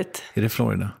 Det var väldigt... Är det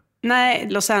Florida? Nej,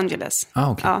 Los Angeles.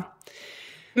 Okay. Ja.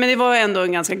 Men det var ändå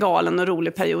en ganska galen och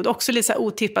rolig period. Också lite så här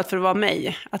otippat för att vara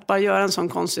mig. Att bara göra en sån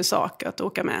konstig sak, att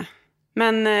åka med.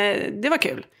 Men det var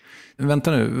kul.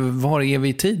 Vänta nu, var är vi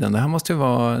i tiden? Det här måste ju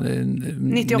vara...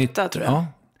 98 tror jag. Ja.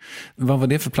 Vad var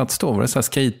det för plats då? Var det så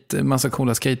här massa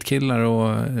coola skatekillar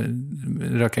och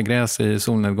röka gräs i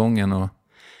solnedgången? Och...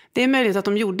 Det är möjligt att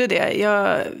de gjorde det.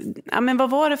 Men vad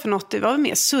var det för något? Det var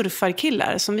mer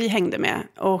surfarkillar som vi hängde med.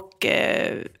 Och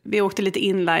vi åkte lite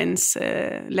inlines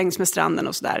längs med stranden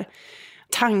och sådär.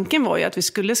 Tanken var ju att vi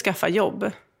skulle skaffa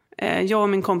jobb. Jag och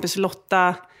min kompis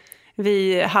Lotta,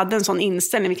 vi hade en sån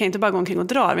inställning. Vi kan inte bara gå omkring och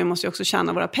dra, vi måste ju också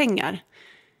tjäna våra pengar.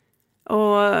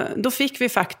 Och då fick vi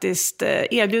faktiskt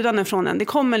erbjudanden från en. Det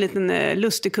kom en liten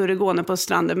lustig kurre gående på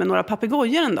stranden med några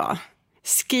papegojor en dag.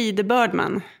 Ski the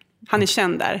Birdman. Han är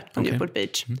känd där på Newport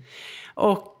Beach.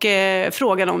 Och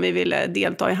frågade om vi ville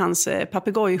delta i hans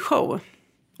papegojshow.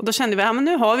 Och då kände vi, men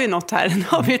nu har vi något här. Nu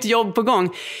har vi ett jobb på gång.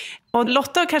 Och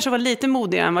Lotta kanske var lite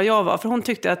modigare än vad jag var. För hon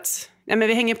tyckte att men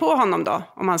vi hänger på honom då.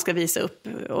 Om han ska visa upp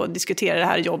och diskutera det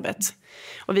här jobbet.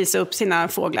 Och visa upp sina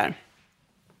fåglar.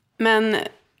 Men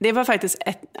Det var faktiskt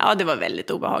det var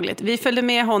väldigt obehagligt. Vi följde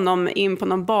med honom in på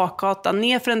någon bakgata,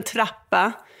 ner för en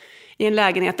trappa i en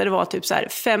lägenhet där det var typ så här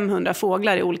 500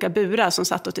 fåglar i olika burar som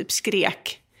satt och typ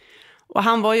skrek. Och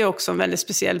han var ju också en väldigt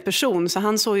speciell person, så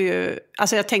han såg ju,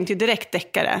 alltså jag tänkte ju direkt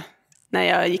deckare. När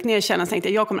jag gick ner i källaren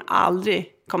tänkte jag kommer aldrig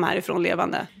komma härifrån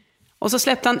levande. Och så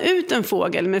släppte han ut en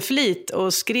fågel med flit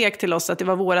och skrek till oss att det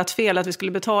var vårat fel, att vi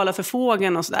skulle betala för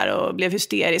fågeln och sådär, och blev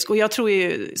hysterisk. Och jag tror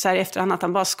ju så här efterhand att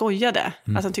han bara skojade,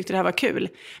 att han tyckte det här var kul.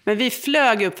 Men vi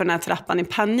flög upp för den här trappan i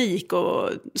panik och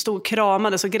stod och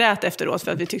kramades och grät efteråt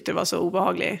för att vi tyckte det var så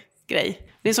obehaglig grej.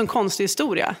 Det är en sån konstig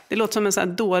historia. Det låter som en sån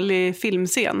här dålig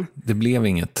filmscen. Det blev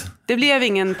inget. Det blev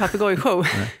ingen papegojshow.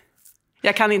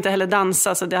 Jag kan inte heller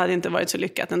dansa, så det hade inte varit så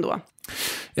lyckat ändå.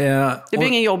 Det blev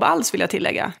ingen jobb alls, vill jag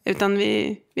tillägga. Utan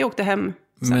vi åkte hem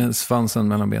sen. Med svansen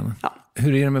mellan benen. Ja.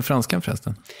 Hur är det med franskan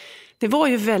förresten? Det var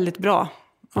ju väldigt bra,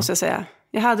 måste jag säga.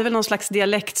 Jag hade väl någon slags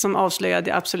dialekt som avslöjade att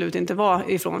jag absolut inte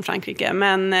var ifrån Frankrike.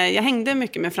 Men jag hängde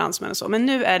mycket med fransmän och så. Men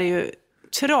nu är det ju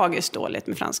tragiskt dåligt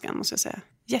med franskan, måste jag säga.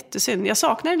 Jättesynd. Jag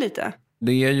saknar det lite.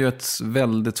 Det är ju ett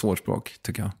väldigt svårt språk,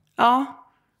 tycker jag. Ja,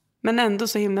 men ändå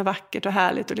så himla vackert och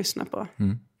härligt att lyssna på.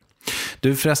 Mm.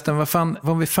 Du förresten,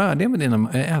 var vi färdiga med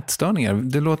dina ätstörningar?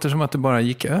 Det låter som att det bara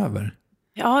gick över.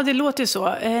 Ja, det låter ju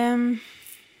så.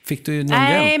 Fick du någon hjälp?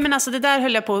 Nej, men alltså det där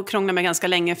höll jag på att krångla med ganska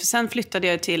länge. För sen flyttade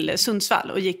jag till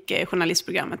Sundsvall och gick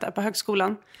journalistprogrammet där på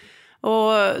högskolan.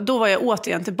 Och då var jag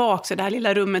återigen tillbaka i det här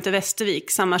lilla rummet i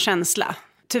Västervik, samma känsla.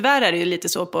 Tyvärr är det ju lite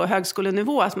så på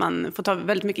högskolenivå att man får ta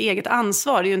väldigt mycket eget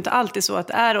ansvar. Det är ju inte alltid så att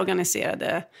det är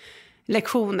organiserade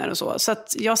lektioner och så. Så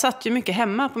att jag satt ju mycket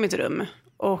hemma på mitt rum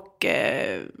och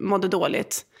mådde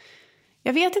dåligt.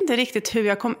 Jag vet inte riktigt hur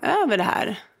jag kom över det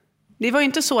här. Det var ju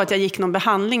inte så att jag gick någon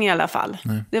behandling i alla fall.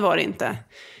 Nej. Det var det inte.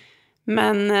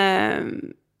 Men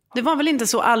det var väl inte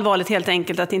så allvarligt helt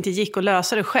enkelt att det inte gick att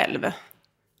lösa det själv.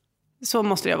 Så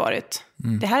måste det ha varit.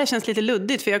 Mm. Det här känns lite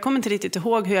luddigt, för jag kommer inte riktigt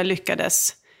ihåg hur jag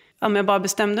lyckades. Om jag bara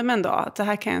bestämde mig en dag att det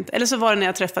här kan jag inte. Eller så var det när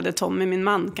jag träffade Tommy, min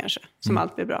man kanske, som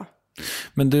allt blev bra.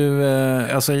 Men du,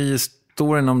 alltså i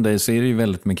historien om dig så är det ju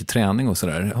väldigt mycket träning och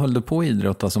sådär. Höll du på att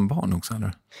idrotta som barn också,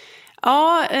 eller?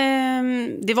 Ja,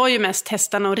 det var ju mest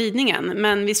hästarna och ridningen.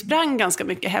 Men vi sprang ganska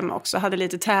mycket hemma också. Hade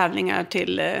lite tävlingar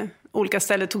till olika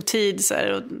ställen, tog tid så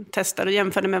här, och testade och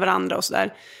jämförde med varandra och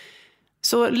sådär.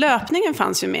 Så löpningen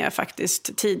fanns ju med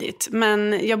faktiskt tidigt.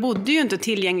 Men jag bodde ju inte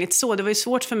tillgängligt så. Det var ju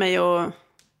svårt för mig att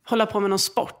hålla på med någon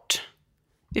sport.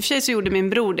 I och för sig så gjorde min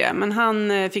bror det. Men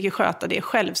han fick ju sköta det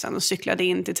själv sen och cyklade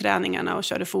in till träningarna och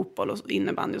körde fotboll och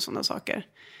innebandy och sådana saker.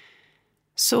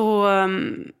 Så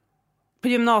på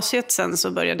gymnasiet sen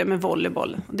så började jag med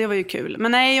volleyboll. Och det var ju kul.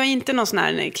 Men nej, jag är inte någon sån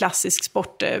här klassisk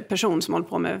sportperson som håller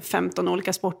på med 15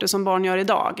 olika sporter som barn gör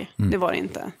idag. Det var det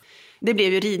inte. Det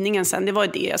blev ju ridningen sen. Det var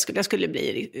det jag skulle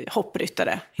bli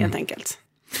hoppryttare helt enkelt.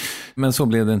 Men så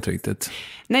blev det inte riktigt?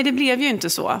 Nej, det blev ju inte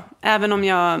så. Även om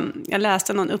jag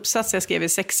läste någon uppsats jag skrev i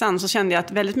 6:an så kände jag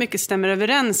att väldigt mycket stämmer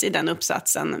överens i den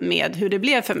uppsatsen med hur det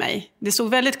blev för mig. Det stod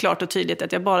väldigt klart och tydligt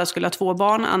att jag bara skulle ha 2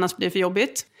 barn, annars blir det för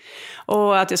jobbigt.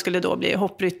 Och att jag skulle då bli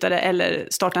hoppryttare eller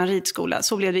starta en ridskola.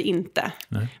 Så blev det inte.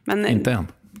 Nej, men, inte än.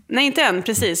 Nej, inte än,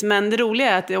 precis. Men det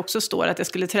roliga är att det också står att jag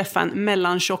skulle träffa en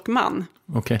mellantjock man.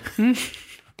 Okej.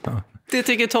 Ja. Det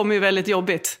tycker Tommy är väldigt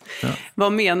jobbigt. Ja.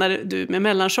 Vad menar du med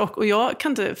mellantjock? Och jag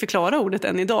kan inte förklara ordet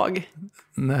än idag.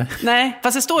 Nej,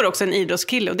 fast det står också en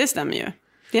idrottskille och det stämmer ju.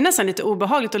 Det är nästan lite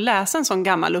obehagligt att läsa en sån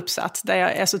gammal uppsats där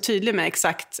jag är så tydlig med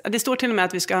exakt. Det står till och med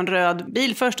att vi ska ha en röd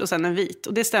bil först och sen en vit.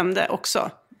 Och det stämde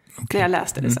också när jag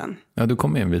läste det sen. Ja, du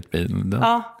kom med en vit bil.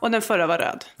 Ja, och den förra var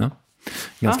röd. Ja.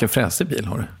 Ganska fräsig bil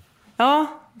har du.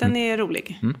 Ja, den är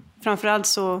rolig. Framförallt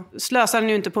så slösar den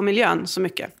ju inte på miljön så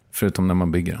mycket. Förutom när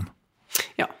man bygger den.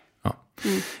 Ja.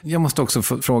 Jag måste också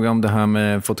fråga om det här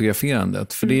med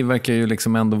fotograferandet. För det verkar ju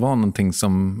liksom ändå vara någonting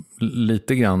som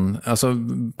lite grann... Alltså,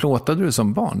 plåtade du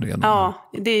som barn redan? Ja,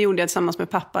 det gjorde jag tillsammans med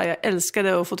pappa. Jag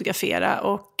älskade att fotografera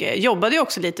och jobbade ju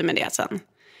också lite med det sen.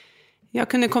 Jag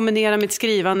kunde kombinera mitt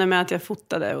skrivande med att jag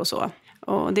fotade och så.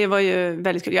 Och det var ju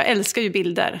väldigt kul. Jag älskar ju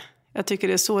bilder. Jag tycker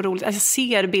det är så roligt. Jag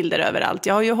ser bilder överallt.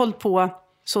 Jag har ju hållit på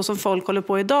så som folk håller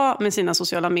på idag med sina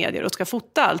sociala medier och ska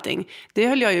fota allting. Det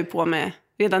höll jag ju på med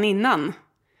redan innan.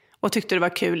 Och tyckte det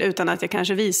var kul utan att jag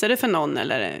kanske visade för någon.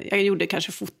 Eller jag gjorde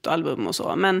kanske fotoalbum och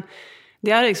så. Men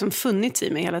det har liksom funnits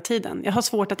i mig hela tiden. Jag har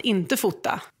svårt att inte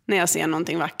fota när jag ser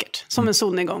någonting vackert. Som en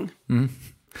solnedgång.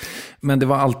 Men det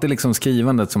var alltid liksom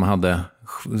skrivandet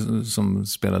som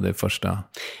spelade första?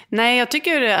 Nej, jag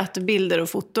tycker att bilder och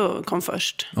foto kom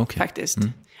först. Faktiskt.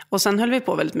 Och sen höll vi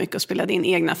på väldigt mycket och spelade in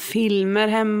egna filmer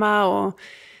hemma. Och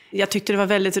jag tyckte det var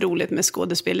väldigt roligt med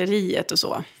skådespeleriet och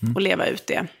så. Och leva ut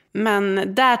det.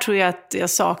 Men där tror jag att jag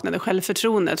saknade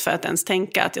självförtroendet för att ens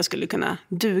tänka att jag skulle kunna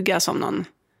duga som någon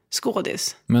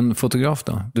skådis. Men fotograf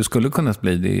då? Du skulle kunna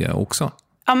bli det också?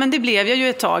 Ja, men det blev jag ju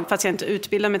ett tag, fast jag inte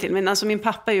utbildade mig till. Men alltså min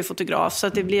pappa är ju fotograf, så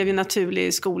att det blev ju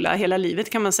naturlig skola hela livet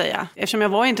kan man säga. Eftersom jag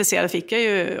var intresserad fick jag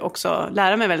ju också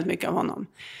lära mig väldigt mycket av honom.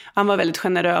 Han var väldigt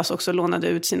generös också, lånade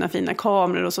ut sina fina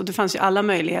kameror och så. Det fanns ju alla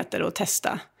möjligheter att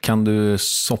testa. Kan du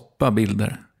soppa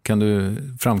bilder? Kan du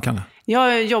framkalla?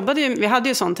 Jag jobbade ju, vi hade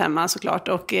ju sånt hemma såklart,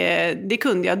 och det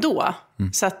kunde jag då.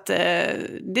 Så att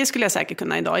det skulle jag säkert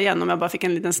kunna idag igen om jag bara fick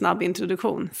en liten snabb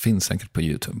introduktion. Finns säkert på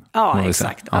YouTube. Ja,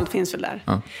 exakt. Allt finns väl där.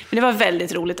 Ja. Men det var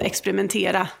väldigt roligt att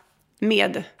experimentera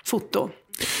med foto.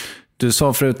 Du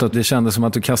sa förut att det kändes som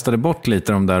att du kastade bort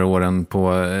lite de där åren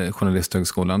på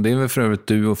Journalisthögskolan. Det är väl för övrigt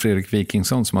du och Fredrik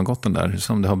Wikingsson som har gått den där,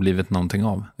 som det har blivit någonting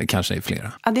av. Det kanske är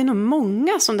flera. Ja, det är nog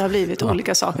många som det har blivit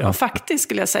olika saker. Ja. Faktiskt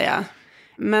skulle jag säga.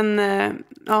 Men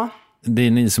ja. Det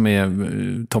är ni som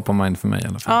är top of mind för mig i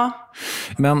alla fall. Ja.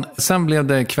 Men sen blev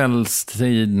det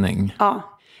kvällstidning.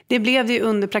 Ja, det blev det ju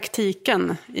under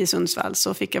praktiken i Sundsvall,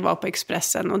 så fick jag vara på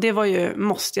Expressen. Och det var ju,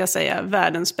 måste jag säga,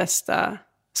 världens bästa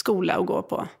skola att gå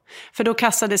på. För då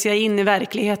kastades jag in i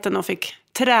verkligheten och fick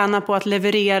träna på att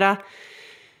leverera.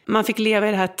 Man fick leva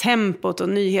i det här tempot och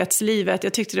nyhetslivet.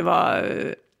 Jag tyckte det var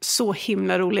så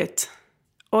himla roligt.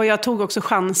 Och jag tog också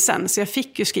chansen, så jag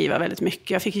fick ju skriva väldigt mycket.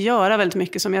 Jag fick göra väldigt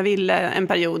mycket som jag ville en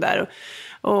period där.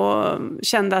 Och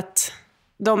kände att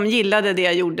de gillade det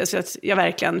jag gjorde, så att jag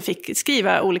verkligen fick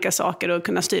skriva olika saker och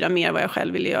kunna styra mer vad jag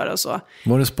själv ville göra och så.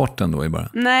 Var det sporten då i bara?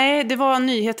 Nej, det var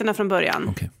nyheterna från början.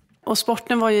 Okay. Och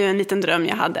sporten var ju en liten dröm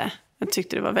jag hade. Jag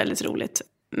tyckte det var väldigt roligt.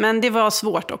 Men det var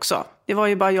svårt också. Det var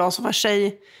ju bara jag som var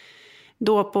tjej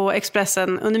då på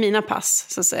Expressen under mina pass,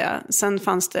 så att säga. Sen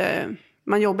fanns det...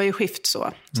 Man jobbar ju skift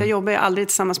så. Så jag jobbar ju aldrig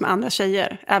tillsammans med andra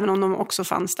tjejer. Även om de också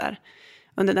fanns där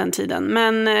under den tiden.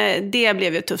 Men det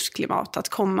blev ju ett tufft klimat att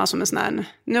komma som en sån här...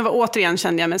 Nu återigen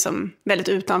kände jag mig som väldigt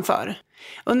utanför.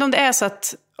 Undrar om det är så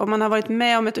att om man har varit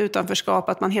med om ett utanförskap,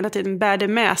 att man hela tiden bär det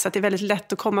med sig, att det är väldigt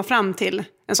lätt att komma fram till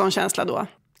en sån känsla då.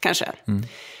 Kanske.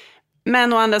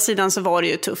 Men å andra sidan så var det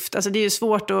ju tufft. Alltså det är ju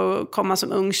svårt att komma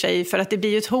som ung tjej, för att det blir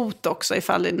ju ett hot också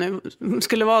ifall det nu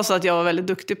skulle vara så att jag var väldigt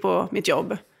duktig på mitt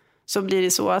jobb. Så blir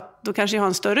det så att då kanske jag har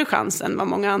en större chans än vad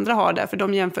många andra har där. För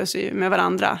de jämförs ju med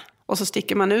varandra. Och så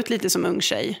sticker man ut lite som ung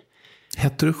tjej.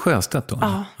 Hette du Sjöstedt då?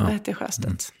 Ja, jag hette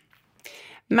Sjöstedt.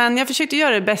 Men jag försökte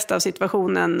göra det bästa av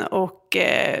situationen. Och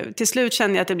till slut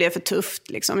kände jag att det blev för tufft.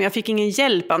 Liksom. Jag fick ingen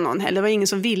hjälp av någon heller. Det var ingen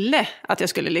som ville att jag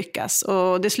skulle lyckas.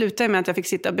 Och det slutade med att jag fick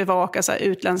sitta och bevaka så här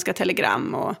utländska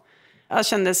telegram. Och jag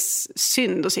kändes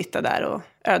synd att sitta där och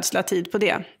ödsla tid på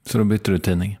det. Så då bytte du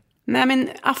tidning? Nej, men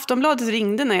Aftonbladet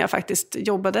ringde när jag faktiskt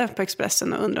jobbade på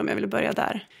Expressen och undrade om jag ville börja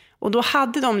där. Och då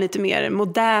hade de lite mer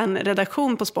modern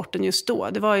redaktion på sporten just då.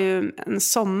 Det var ju en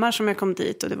sommar som jag kom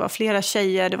dit och det var flera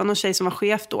tjejer. Det var någon tjej som var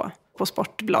chef då på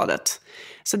Sportbladet.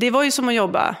 Så det var ju som att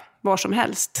jobba var som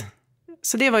helst.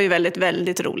 Så det var ju väldigt,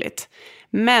 väldigt roligt.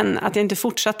 Men att jag inte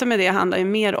fortsatte med det handlar ju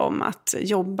mer om att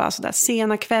jobba så där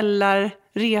sena kvällar,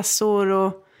 resor,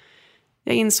 och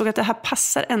jag insåg att det här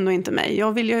passar ändå inte mig.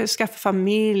 Jag vill ju skaffa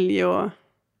familj och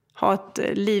ha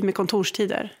ett liv med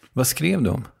kontorstider. Vad skrev du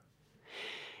om?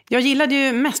 Jag gillade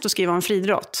ju mest att skriva om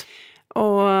friidrott.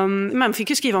 Och man fick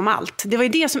ju skriva om allt. Det var ju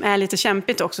det som är lite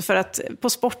kämpigt också. För att på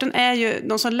sporten är ju,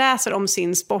 de som läser om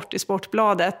sin sport i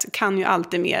Sportbladet kan ju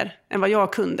alltid mer än vad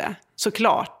jag kunde.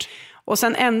 Såklart. Och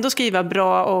sen ändå skriva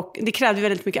bra, och det krävde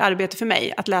väldigt mycket arbete för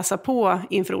mig att läsa på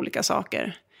inför olika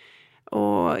saker.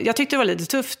 Och jag tyckte det var lite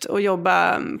tufft att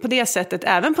jobba på det sättet,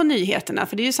 även på nyheterna.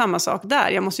 För det är ju samma sak där.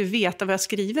 Jag måste ju veta vad jag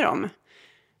skriver om.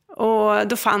 Och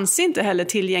då fanns inte heller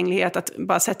tillgänglighet att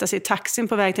bara sätta sig i taxin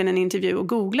på väg till en intervju och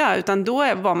googla. Utan då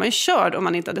var man ju körd om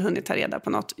man inte hade hunnit ta reda på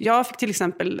något. Jag fick till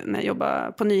exempel, när jag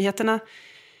jobbade på nyheterna,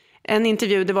 en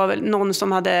intervju. Det var väl någon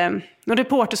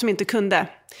reporter som inte kunde.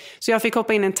 Så jag fick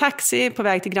hoppa in i en taxi på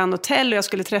väg till Grand Hotel och jag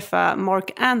skulle träffa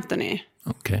Mark Anthony.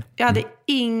 Okay. Jag hade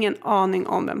ingen aning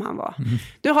om vem han var.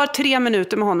 Du har 3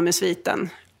 minuter med honom i sviten.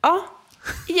 Ja,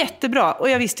 jättebra. Och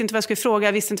jag visste inte vad jag skulle fråga.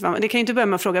 Jag visste inte vad. Det kan ju inte börja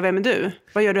med att fråga, vem är du?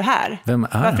 Vad gör du här? Vem är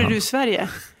Varför han? är du i Sverige?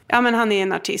 Ja, men han är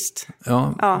en artist.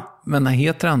 Ja. Men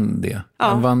heter han det?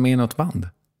 Ja. Var han med i något band?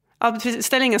 Ja,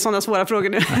 ställ inga sådana svåra frågor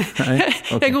nu. Nej,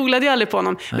 okay. Jag googlade ju aldrig på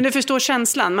honom. Men du förstår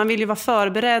känslan. Man vill ju vara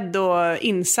förberedd och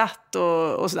insatt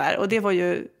och sådär. Och det var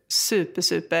ju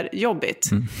super jobbigt.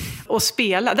 Och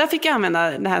spela. Där fick jag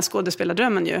använda den här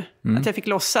skådespelardrömmen ju. Att jag fick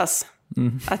låtsas.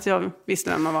 Att jag visste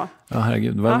vem man var. Ja,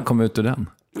 herregud. Vad kom ut ur den?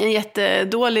 En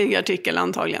jättedålig artikel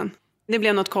antagligen. Det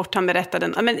blev något kort, han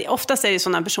berättade. Men oftast är det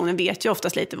sådana personer vet ju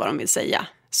oftast lite vad de vill säga.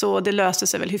 Så det löste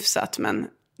sig väl hyfsat. Men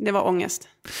det var ångest.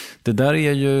 Det där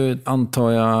är ju,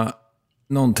 antar jag,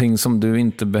 någonting som du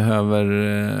inte behöver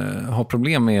ha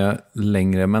problem med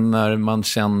längre. Men när man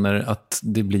känner att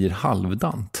det blir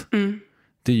halvdant.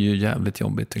 Det är ju jävligt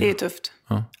jobbigt. Det är tufft.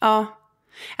 Ja.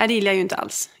 Det gillar jag ju inte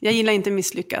alls. Jag gillar inte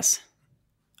misslyckas.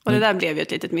 Och det där blev ju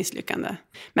ett litet misslyckande.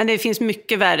 Men det finns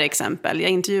mycket värre exempel. Jag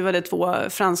intervjuade 2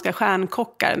 franska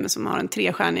stjärnkockar som har en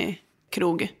 3-stjärnig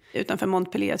krog utanför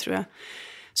Montpellier, tror jag.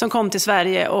 Som kom till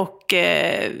Sverige och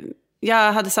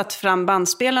jag hade satt fram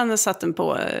bandspelaren, satt den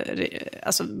på,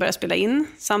 alltså började spela in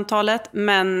samtalet.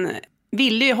 Men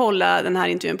ville ju hålla den här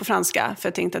intervjun på franska. För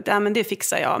jag tänkte att men det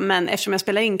fixar jag. Men eftersom jag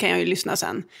spelar in kan jag ju lyssna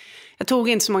sen. Jag tog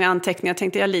inte så många anteckningar. Jag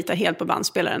tänkte jag litar helt på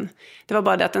bandspelaren. Det var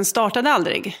bara det att den startade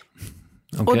aldrig.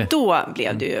 Okay. Och då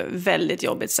blev det ju väldigt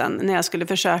jobbigt sen när jag skulle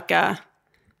försöka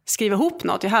skriva ihop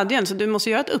något. Jag hade ju en, så du måste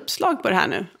göra ett uppslag på det här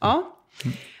nu. Ja,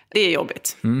 det är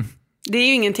jobbigt. Det är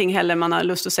ju ingenting heller man har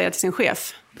lust att säga till sin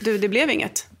chef. Det blev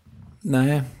inget.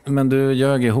 Nej, men du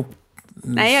ljög ihop.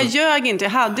 Nej, jag ljög inte.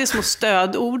 Jag hade små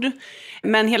stödord.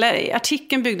 Men hela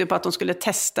artikeln byggde på att de skulle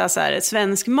testa så här,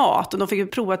 svensk mat. Och de fick ju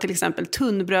prova till exempel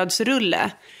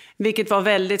tunnbrödsrulle. Vilket var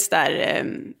väldigt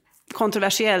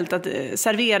kontroversiellt att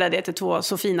servera det till 2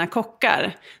 så fina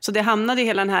kockar. Så det hamnade i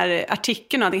hela den här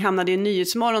artikeln och det hamnade i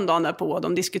Nyhetsmorgon dagen därpå.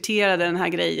 De diskuterade den här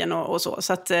grejen och så.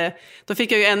 Så att, då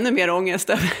fick jag ju ännu mer ångest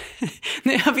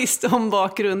när jag visste om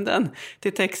bakgrunden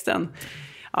till texten.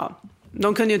 Ja,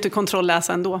 de kunde ju inte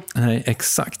kontrollläsa ändå. Nej,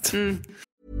 exakt.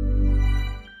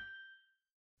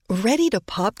 Ready to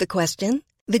pop the question?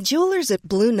 The jewelers at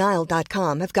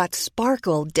BlueNile.com have got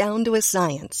sparkle down to a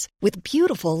science with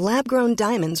beautiful lab-grown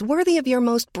diamonds worthy of your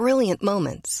most brilliant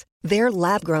moments. Their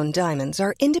lab-grown diamonds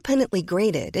are independently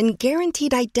graded and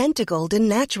guaranteed identical to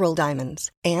natural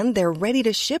diamonds, and they're ready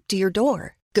to ship to your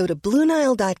door. Go to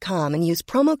BlueNile.com and use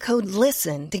promo code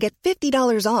LISTEN to get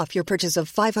 $50 off your purchase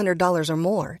of $500 or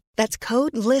more. That's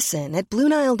code LISTEN at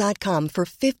BlueNile.com for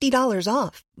 $50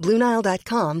 off.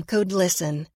 BlueNile.com, code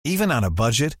LISTEN. Even on a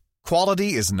budget,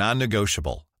 quality is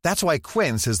non-negotiable. That's why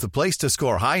Quince is the place to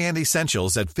score high-end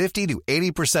essentials at 50 to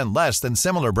 80% less than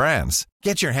similar brands.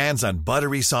 Get your hands on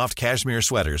buttery soft cashmere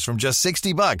sweaters from just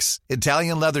 $60,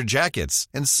 Italian leather jackets,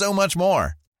 and so much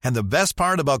more. And the best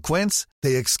part about Quince,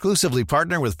 they exclusively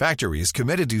partner with factories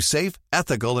committed to safe,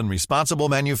 ethical, and responsible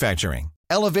manufacturing.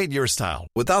 Elevate your style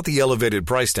without the elevated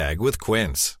price tag with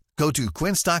Quince. Go to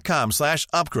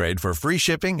quince.com/upgrade for free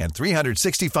shipping and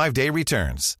 365-day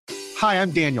returns. Hi,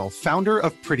 I'm Daniel, founder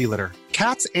of Pretty Litter.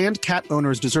 Cats and cat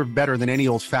owners deserve better than any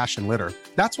old-fashioned litter.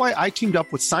 That's why I teamed up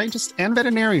with scientists and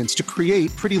veterinarians to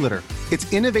create Pretty Litter.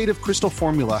 Its innovative crystal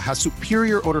formula has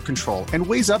superior odor control and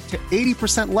weighs up to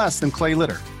 80% less than clay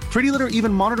litter. Pretty Litter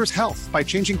even monitors health by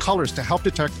changing colors to help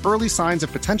detect early signs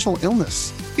of potential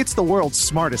illness. It's the world's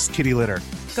smartest kitty litter.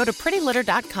 Go to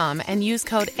prettylitter.com and use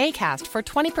code ACAST for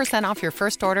 20% off your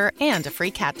first order and a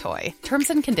free cat toy. Terms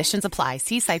and conditions apply.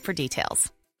 See site for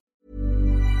details.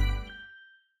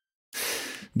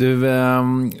 Du,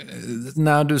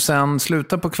 när du sen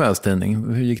slutade på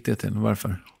kvällstidning, hur gick det till?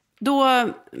 Varför? Då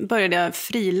började jag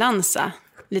frilansa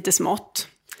lite smått.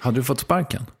 Hade du fått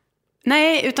sparken?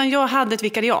 Nej, utan jag hade ett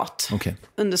vikariat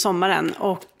under sommaren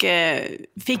och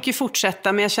fick ju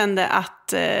fortsätta, men jag kände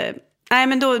att nej,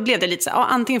 men då blev det lite så här,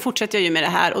 antingen fortsätter jag ju med det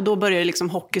här och då börjar liksom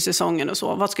hockeysäsongen och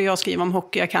så. Vad ska jag skriva om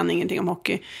hockey? Jag kan ingenting om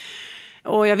hockey.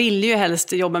 Och jag ville ju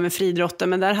helst jobba med friidrotten,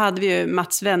 men där hade vi ju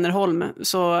Mats Wennerholm.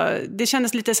 Så det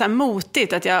kändes lite så här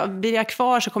motigt att blir jag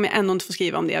kvar så kommer jag ändå inte få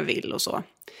skriva om det jag vill och så.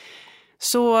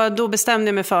 Så då bestämde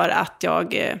jag mig för att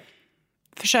jag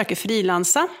försöker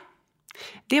frilansa.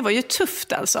 Det var ju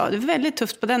tufft alltså. Det var väldigt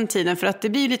tufft på den tiden för att det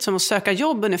blir lite som att söka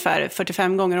jobb ungefär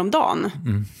 45 gånger om dagen.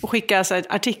 Och skicka alltså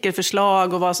ett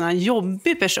artikelförslag och vara sån här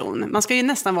jobbig person. Man ska ju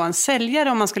nästan vara en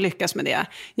säljare om man ska lyckas med det.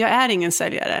 Jag är ingen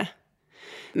säljare.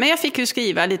 Men jag fick ju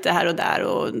skriva lite här och där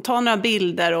och ta några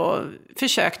bilder och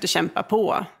försökte kämpa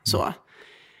på så.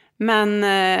 Men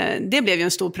det blev ju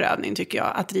en stor prövning tycker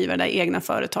jag, att driva det där egna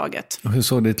företaget. Och hur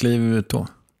såg ditt liv ut då?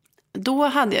 Då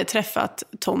hade jag träffat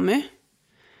Tommy.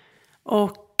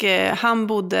 Och han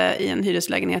bodde i en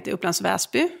hyreslägenhet i Upplands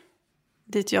Väsby.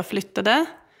 Dit jag flyttade.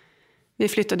 Vi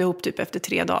flyttade ihop typ efter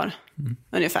 3 dagar.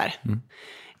 Ungefär.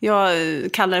 Jag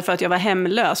kallade det för att jag var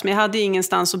hemlös. Men jag hade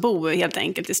ingenstans att bo helt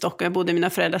enkelt i Stockholm. Jag bodde i mina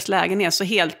föräldrars lägenhet. Så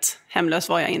helt hemlös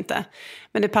var jag inte.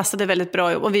 Men det passade väldigt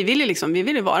bra. Och vi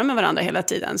ville vara med varandra hela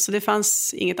tiden. Så det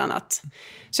fanns inget annat.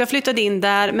 Så jag flyttade in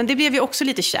där. Men det blev ju också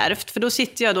lite kärvt. För då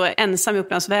sitter jag då ensam i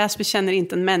Upplands Väsby. Känner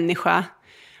inte en människa.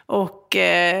 Och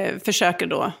försöker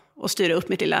då att styra upp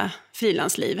mitt lilla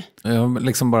frilansliv. Jag har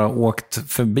liksom bara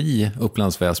åkt förbi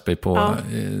Upplands Väsby på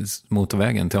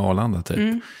motorvägen till Arlanda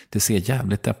typ. Det ser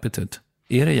jävligt deppigt ut.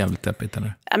 Är det jävligt deppigt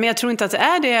eller? Men jag tror inte att det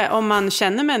är det om man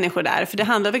känner människor där. För det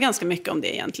handlar väl ganska mycket om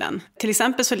det egentligen. Till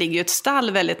exempel så ligger ju ett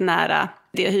stall väldigt nära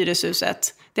det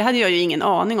hyreshuset. Det hade jag ju ingen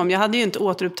aning om. Jag hade ju inte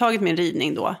återupptagit min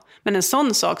ridning då. Men en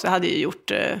sån sak så hade ju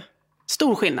gjort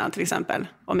stor skillnad till exempel.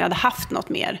 Om jag hade haft något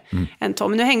mer än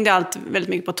Tommy. Nu hängde allt väldigt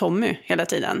mycket på Tommy hela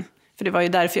tiden. För det var ju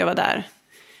därför jag var där.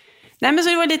 Nej, men så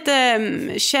det var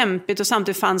lite kämpigt och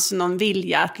samtidigt fanns någon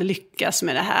vilja att lyckas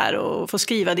med det här och få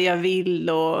skriva det jag vill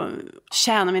och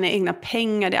tjäna mina egna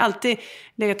pengar. Det har alltid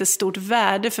legat ett stort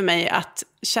värde för mig att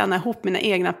tjäna ihop mina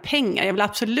egna pengar. Jag vill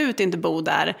absolut inte bo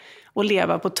där och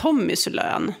leva på Tommys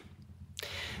lön.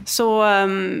 Så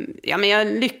ja, men jag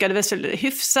lyckades väl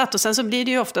hyfsat och sen så blir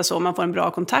det ju ofta så om man får en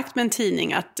bra kontakt med en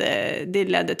tidning att det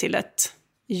ledde till ett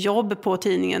jobb på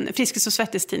tidningen, Friskis och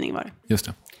Svettis tidning var det. Just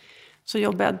det. Så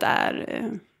jobbade jag där.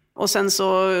 Och sen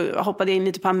så hoppade jag in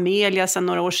lite på Amelia sen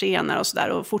några år senare och sådär.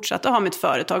 Och fortsatte ha mitt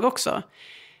företag också.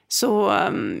 Så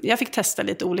jag fick testa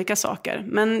lite olika saker.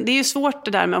 Men det är ju svårt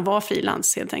det där med att vara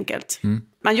frilans helt enkelt.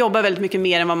 Man jobbar väldigt mycket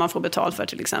mer än vad man får betalt för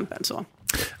till exempel. Så.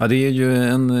 Ja, det är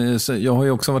ju jag har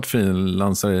ju också varit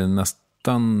frilansare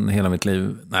nästan hela mitt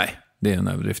liv. Nej, det är en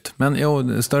överdrift.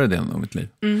 Men större delen av mitt liv.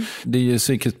 Det är ju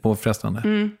psykiskt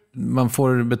påfrestande. Man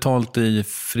får betalt i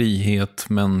frihet,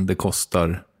 men det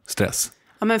kostar stress.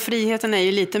 Ja, men friheten är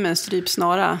ju lite med en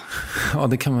strypsnara. Ja,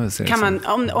 det kan man väl säga.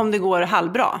 Om det går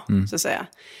halvbra, så att säga.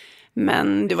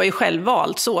 Men det var ju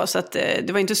självvalt så att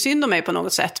det var inte synd om mig på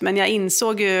något sätt. Men jag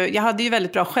insåg ju, jag hade ju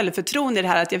väldigt bra självförtroende i det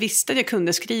här att jag visste att jag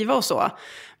kunde skriva och så.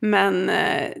 Men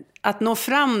att nå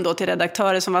fram då till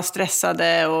redaktörer som var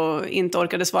stressade och inte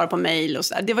orkade svara på mejl och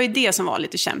så där, det var ju det som var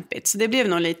lite kämpigt. Så det blev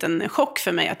nog en liten chock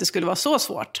för mig att det skulle vara så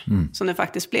svårt som det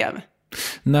faktiskt blev.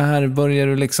 När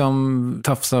började du liksom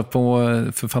tafsa på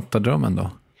författardrömmen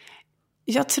då?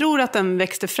 Jag tror att den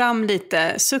växte fram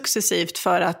lite successivt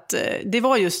för att det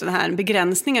var just den här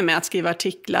begränsningen med att skriva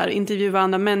artiklar, intervjua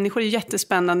andra människor är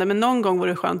jättespännande, men någon gång var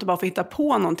det skönt att bara få hitta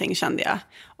på någonting, kände jag.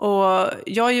 Och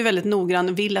jag är ju väldigt noggrann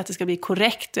och vill att det ska bli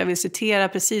korrekt. Jag vill citera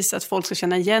precis att folk ska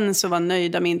känna igen sig och vara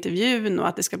nöjda med intervjun och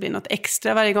att det ska bli något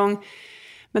extra varje gång.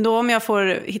 Men då om jag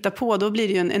får hitta på, då blir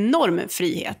det ju en enorm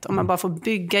frihet. Om man bara får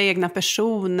bygga egna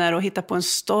personer och hitta på en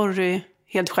story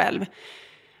helt själv.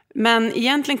 Men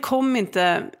egentligen kom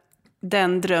inte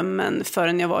den drömmen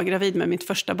förrän jag var gravid med mitt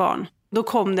första barn. Då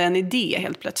kom det en idé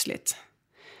helt plötsligt.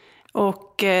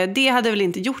 Och det hade väl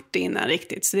inte gjort det innan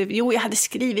riktigt. Så jag hade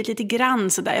skrivit lite grann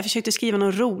sådär. Jag försökte skriva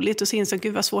något roligt och så insåg jag,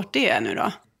 gud vad svårt det är nu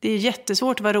då. Det är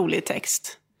jättesvårt att vara rolig i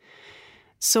text.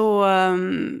 Så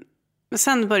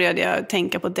sen började jag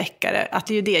tänka på deckare. Att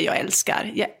det är ju det jag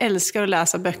älskar. Jag älskar att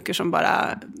läsa böcker som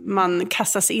bara man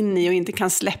kastas in i och inte kan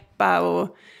släppa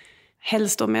och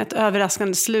helst då med ett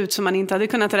överraskande slut som man inte hade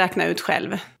kunnat räkna ut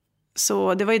själv.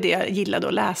 Så det var ju det jag gillade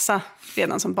att läsa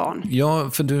redan som barn. Ja,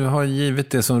 för du har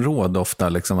givit det som råd ofta,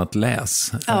 liksom att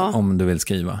läsa om du vill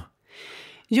skriva.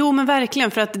 Jo, men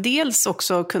verkligen. För att dels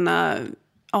också kunna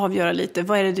avgöra lite,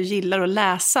 vad är det du gillar att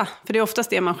läsa? För det är oftast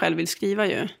det man själv vill skriva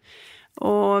ju.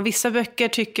 Och vissa böcker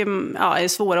är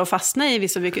svåra att fastna i,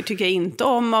 vissa böcker tycker jag inte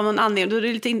om av någon anledning. Då är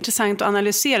det lite intressant att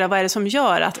analysera vad är det som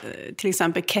gör att till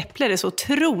exempel Kepler är så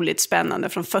otroligt spännande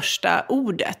från första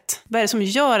ordet. Vad är det som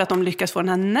gör att de lyckas få den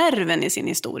här nerven i sin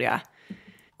historia?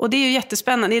 Och det är ju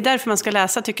jättespännande. Det är därför man ska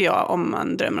läsa, tycker jag, om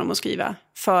man drömmer om att skriva.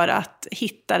 För att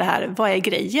hitta det här, vad är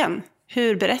grejen?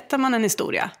 Hur berättar man en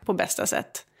historia på bästa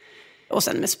sätt? Och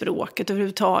sen med språket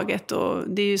överhuvudtaget. Och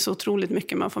det är ju så otroligt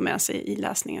mycket man får med sig i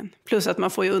läsningen. Plus att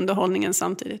man får ju underhållningen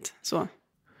samtidigt. Så.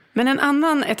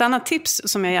 Men ett annat tips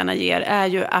som jag gärna ger är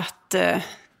ju att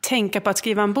tänka på att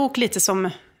skriva en bok lite som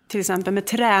till exempel med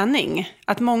träning.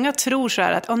 Att många tror så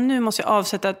här att nu måste jag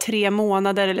avsätta 3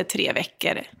 månader eller 3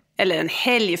 veckor. Eller en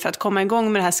helg för att komma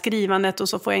igång med det här skrivandet och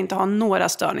så får jag inte ha några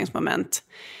störningsmoment.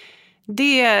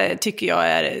 Det tycker jag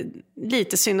är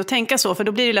lite synd att tänka så, för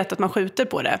då blir det lätt att man skjuter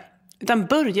på det. Utan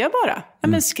börja bara.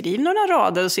 Men skriv några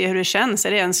rader och se hur det känns.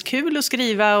 Är det ens kul att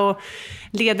skriva och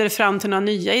leder det fram till några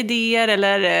nya idéer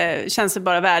eller känns det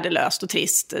bara värdelöst och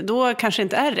trist? Då kanske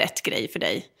inte är rätt grej för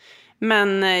dig.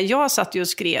 Men jag satt ju och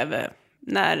skrev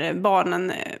när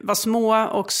barnen var små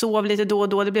och sov lite då och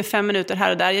då. Det blev 5 minuter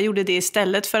här och där. Jag gjorde det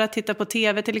istället för att titta på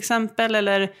tv till exempel,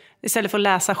 eller istället för att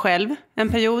läsa själv en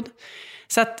period.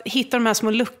 Så att hitta de här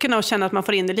små luckorna och känna att man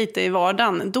får in det lite i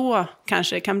vardagen, då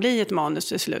kanske det kan bli ett manus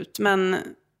till slut. Men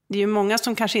det är ju många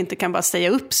som kanske inte kan bara säga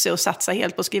upp sig och satsa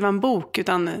helt på att skriva en bok,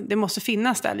 utan det måste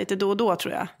finnas där lite då och då,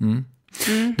 tror jag.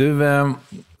 Du,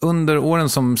 under åren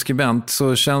som skribent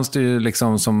så känns det ju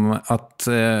liksom som att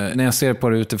när jag ser på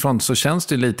det utifrån så känns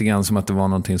det lite grann som att det var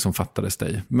någonting som fattades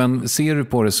dig. Men ser du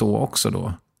på det så också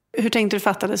då? Hur tänkte du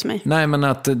fattades mig? Nej, men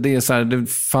att det är så här, det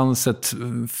fanns ett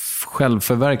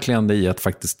självförverkligande i att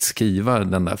faktiskt skriva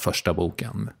den där första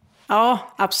boken.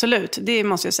 Ja, absolut. Det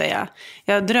måste jag säga.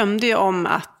 Jag drömde ju om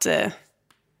att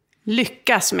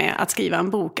lyckas med att skriva en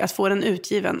bok, att få den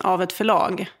utgiven av ett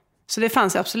förlag. Så det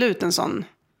fanns absolut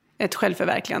ett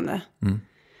självförverkligande.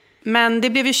 Men det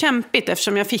blev ju kämpigt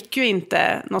eftersom jag fick ju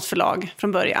inte något förlag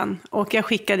från början. Och jag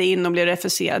skickade in och blev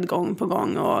refuserad gång på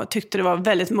gång och tyckte det var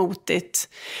väldigt motigt.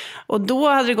 Och då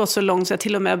hade det gått så långt så jag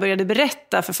till och med började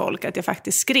berätta för folk att jag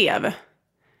faktiskt skrev.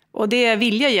 Och det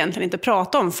vill jag egentligen inte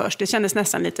prata om först. Det kändes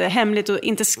nästan lite hemligt och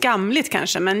inte skamligt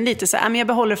kanske. Men lite så här, men jag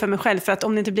behåller det för mig själv för att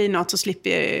om det inte blir något så slipper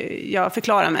jag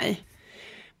förklara mig.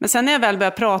 Men sen när jag väl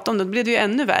började prata om det, då blev det ju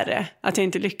ännu värre att jag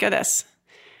inte lyckades.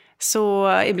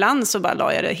 Så ibland så bara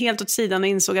la jag det helt åt sidan och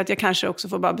insåg att jag kanske också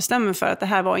får bara bestämma mig för att det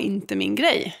här var inte min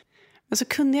grej. Men så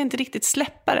kunde jag inte riktigt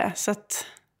släppa det. Så att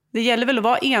det gäller väl att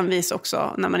vara envis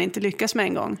också när man inte lyckas med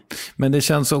en gång. Men det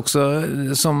känns också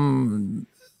som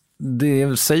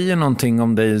det säger någonting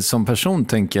om dig som person,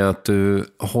 tänker jag, att du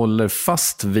håller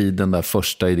fast vid den där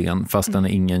första idén fastän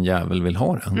ingen jävel vill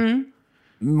ha den.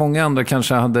 Många andra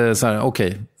kanske hade så här,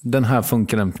 okej, den här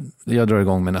funkar, jag drar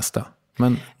igång med nästa.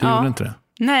 Men du gjorde inte det.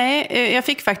 Nej, jag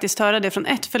fick faktiskt höra det från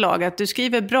ett förlag att du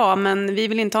skriver bra men vi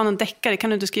vill inte ha någon deckare, kan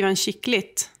du inte skriva en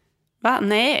chicklit? Va?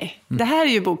 Nej, det här är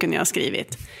ju boken jag har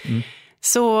skrivit.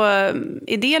 Så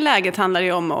i det läget handlar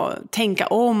det om att tänka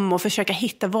om och försöka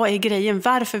hitta vad är grejen,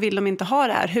 varför vill de inte ha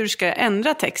det här, hur ska jag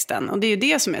ändra texten? Och det är ju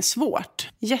det som är svårt,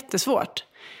 jättesvårt.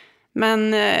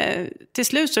 Men till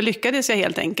slut så lyckades jag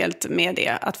helt enkelt med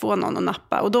det, att få någon att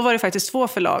nappa. Och då var det faktiskt 2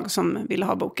 förlag som ville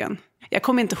ha boken. Jag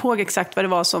kommer inte ihåg exakt vad det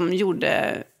var som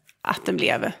gjorde att den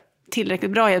blev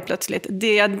tillräckligt bra helt plötsligt.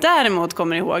 Det jag däremot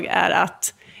kommer ihåg är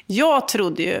att jag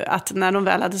trodde ju att när de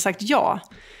väl hade sagt ja,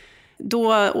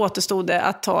 då återstod det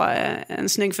att ta en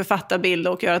snygg författarbild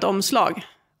och göra ett omslag.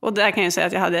 Och där kan jag säga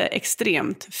att jag hade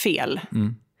extremt fel.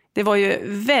 Det var ju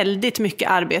väldigt mycket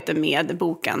arbete med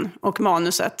boken och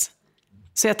manuset.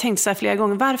 Så jag tänkte så här flera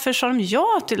gånger, varför sa de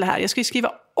ja till det här? Jag skulle ju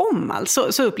skriva om allt.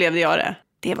 Så upplevde jag det.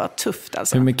 Det var tufft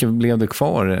alltså. Hur mycket blev det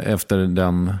kvar efter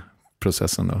den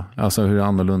processen då? Alltså hur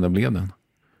annorlunda blev den?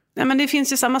 Nej, men det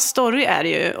finns ju samma story är det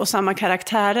ju och samma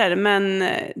karaktärer. Men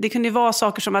det kunde ju vara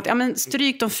saker som att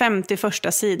stryk de 50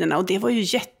 första sidorna. Och det var ju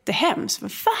jättehemskt. Va?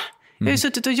 Jag har ju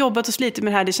suttit och jobbat och slitit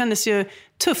med det här. Det kändes ju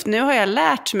tufft. Nu har jag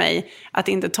lärt mig att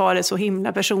inte ta det så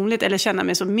himla personligt. Eller känna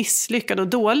mig så misslyckad och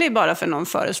dålig bara för någon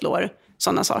föreslår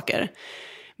sådana saker.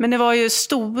 Men det var ju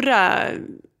stora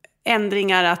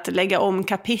ändringar att lägga om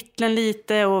kapitlen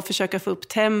lite och försöka få upp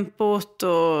tempot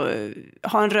och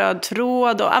ha en röd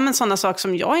tråd och sådana saker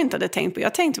som jag inte hade tänkt på.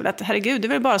 Jag tänkte väl att herregud, det är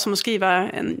väl bara som att skriva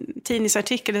en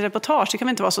tidningsartikel eller reportage, det kan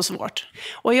väl inte vara så svårt.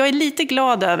 Och jag är lite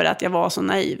glad över att jag var så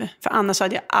naiv, för annars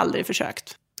hade jag aldrig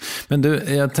försökt. Men du,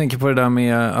 jag tänker på det där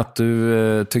med att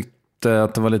du tyckte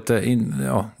att det var lite,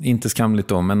 inte skamligt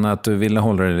då, men att du ville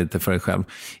hålla det lite för dig själv.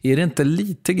 Är det inte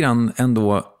lite grann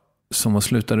ändå som att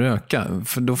sluta röka?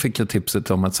 För då fick jag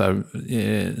tipset om att så här,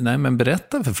 nej men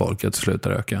berätta för folk att sluta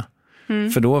röka.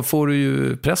 För då får du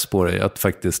ju press på dig att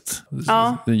faktiskt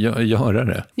göra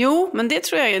det. Jo, men det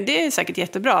tror jag, det är säkert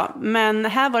jättebra. Men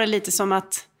här var det lite som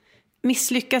att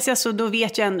misslyckas jag så då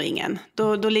vet jag ändå ingen.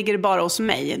 Då ligger det bara hos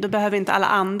mig. Då behöver inte alla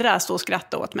andra stå och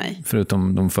skratta åt mig.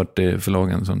 Förutom de 40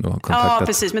 förlagen som du har kontaktat. Ja,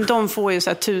 precis. Men de får ju så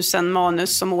här 1000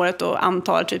 manus om året och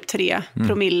antar typ 3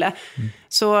 promille.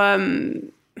 Så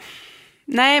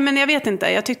nej, men jag vet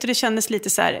inte. Jag tyckte det kändes lite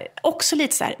så här, också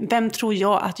lite så här, vem tror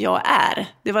jag att jag är?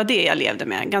 Det var det jag levde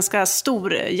med. Ganska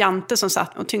stor jante som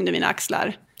satt och tyngde mina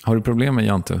axlar. Har du problem med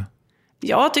jante?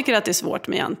 Jag tycker att det är svårt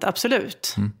med jante,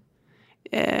 absolut.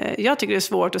 Jag tycker det är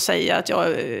svårt att säga att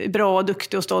jag är bra och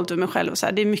duktig och stolt över mig själv. Och så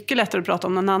här. Det är mycket lättare att prata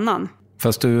om någon annan.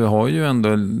 Fast du har ju ändå,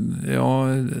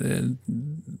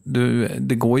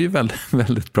 det går ju väldigt,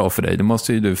 väldigt bra för dig. Det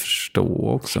måste ju du förstå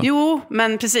också. Jo,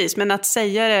 men precis. Men att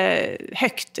säga det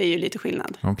högt är ju lite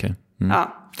skillnad. Okej.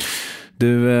 Ja.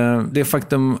 Du, det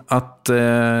faktum att,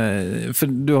 för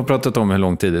du har pratat om hur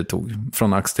lång tid det tog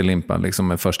från ax till limpa liksom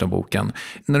med första boken.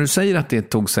 När du säger att det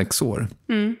tog 6 år,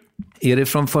 är det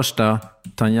från första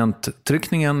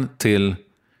tangenttryckningen till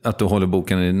att du håller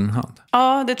boken i din hand?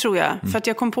 Ja, det tror jag. För att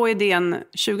jag kom på idén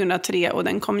 2003 och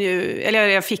den kom ju, eller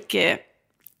jag fick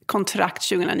kontrakt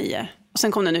 2009 och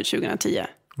sen kom den ut 2010.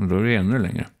 Och då är det ännu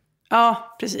längre.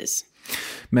 Ja, precis.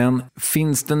 Men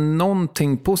finns det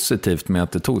någonting positivt med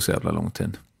att det tog så jävla lång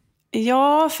tid?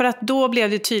 Ja, för att då blev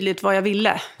det tydligt vad jag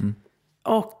ville.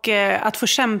 Och att få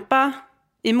kämpa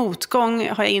i motgång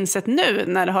har jag insett nu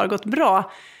när det har gått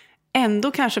bra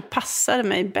ändå kanske passar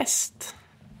mig bäst.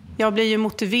 Jag blir ju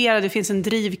motiverad, det finns en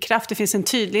drivkraft, det finns en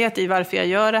tydlighet i varför jag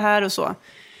gör det här och så.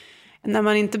 När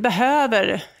man inte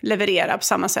behöver leverera på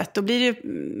samma sätt, då blir det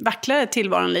vacklare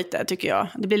tillvaron lite, tycker jag.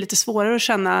 Det blir lite svårare att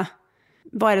känna,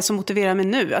 vad är det som motiverar mig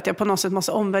nu? Att jag på något sätt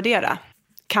måste omvärdera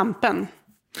kampen.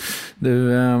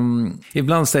 Du,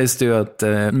 ibland sägs det ju att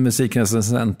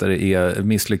musikrecensenter är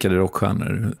misslyckade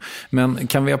rockstjärnor. Men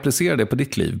kan vi applicera det på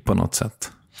ditt liv på något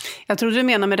sätt? Jag tror du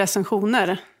menar med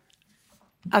recensioner.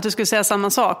 Att du skulle säga samma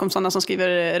sak om sådana som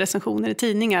skriver recensioner i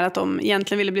tidningar, att de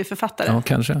egentligen ville bli författare. Ja,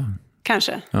 kanske.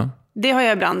 Kanske. Ja. Det har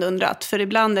jag ibland undrat, för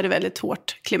ibland är det väldigt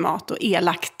hårt klimat och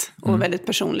elakt och väldigt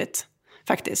personligt,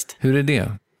 faktiskt. Hur är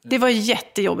det? Det var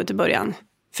jättejobbigt i början.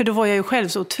 För då var jag ju själv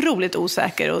så otroligt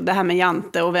osäker. Och det här med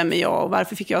Jante och vem är jag och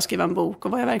varför fick jag skriva en bok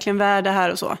och var jag verkligen värd det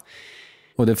här och så.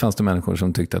 Och det fanns det människor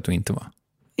som tyckte att du inte var?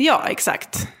 Ja,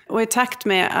 exakt. Och i takt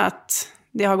med att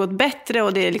det har gått bättre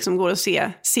och det liksom går att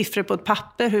se siffror på ett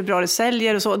papper, hur bra det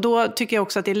säljer och så. Då tycker jag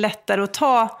också att det är lättare att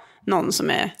ta någon som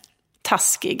är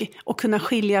taskig och kunna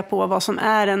skilja på vad som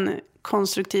är en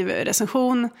konstruktiv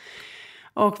recension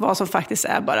och vad som faktiskt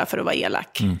är bara för att vara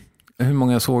elak. Mm. Hur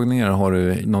många sågningar har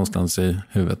du någonstans i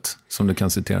huvudet som du kan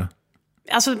citera?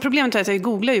 Alltså problemet är att jag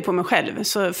googlar ju på mig själv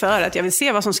så för att jag vill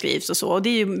se vad som skrivs och så. Och det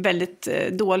är ju väldigt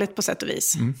dåligt på sätt och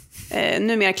vis.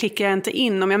 Numera klickar jag inte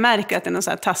in. Om jag märker att det är någon så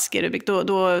här taskig rubrik,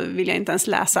 då vill jag inte ens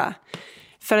läsa.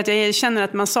 För att jag känner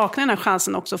att man saknar den här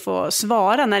chansen också att få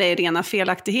svara när det är rena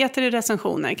felaktigheter i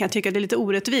recensioner. Kan jag tycka att det är lite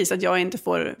orättvist att jag inte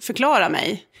får förklara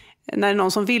mig. När det är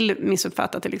någon som vill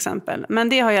missuppfatta till exempel. Men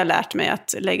det har jag lärt mig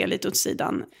att lägga lite åt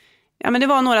sidan. Ja, men det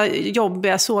var några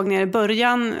jobbiga sågningar i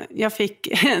början. Jag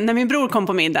fick, när min bror kom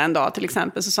på middag en dag till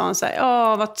exempel så sa han så här: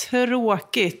 ja, vad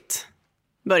tråkigt,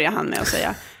 började han med att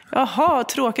säga. Jaha,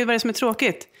 tråkigt, vad är det som är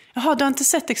tråkigt? Jaha, du har inte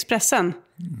sett Expressen?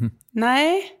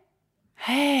 Nej.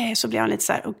 Hej, så blev han lite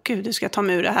så här: åh gud, du ska ta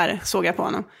mig ur det här, såg jag på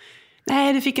honom.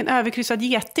 Nej, du fick en överkryssad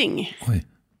geting. Oj.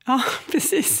 Ja,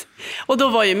 precis. Och då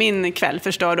var ju min kväll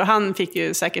förstörd och han fick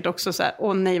ju säkert också så här: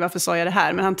 åh nej, varför sa jag det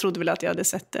här? Men han trodde väl att jag hade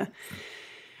sett det.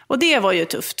 Och det var ju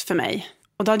tufft för mig.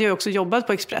 Och då hade jag också jobbat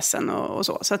på Expressen och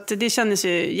så. Så att det kändes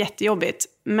ju jättejobbigt.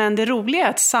 Men det roliga är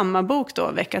att samma bok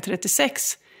då, vecka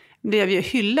 36, blev ju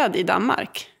hyllad i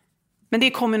Danmark. Men det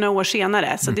kom ju några år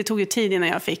senare. Så det tog ju tid innan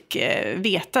jag fick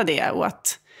veta det. Och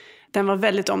att den var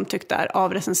väldigt omtyckt där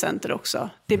av recensenter också.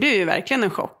 Det blev ju verkligen en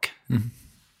chock.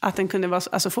 Att den kunde vara,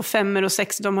 alltså få 5 och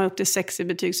 6. De har upp till 6 i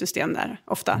betygssystem där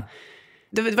ofta.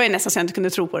 Det var ju nästan så jag inte kunde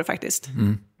tro på det faktiskt.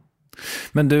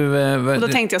 Men du, och då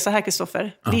tänkte jag så här,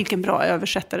 Kristoffer, vilken bra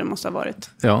översättare det måste ha varit.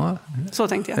 Ja. Så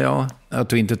tänkte jag. Ja, att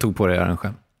du inte tog på dig den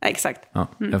själv. Ja, exakt. Ja,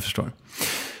 jag förstår.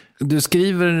 Du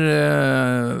skriver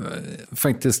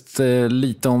faktiskt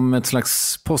lite om ett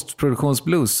slags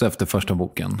postproduktionsblues efter första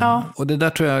boken. Ja. Och det där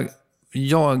tror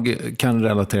jag kan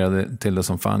relatera till det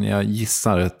som fan. Jag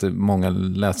gissar att många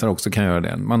läsare också kan göra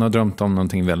det. Man har drömt om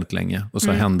någonting väldigt länge och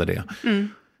så händer det.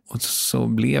 Och så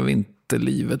blev inte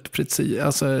livet precis,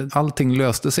 alltså allting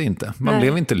löste sig inte. Man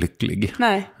blev inte lycklig.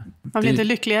 Nej, man blev inte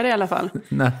lyckligare i alla fall.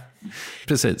 Nej,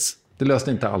 precis. Det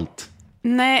löste inte allt.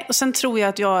 Nej, och sen tror jag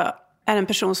att jag är en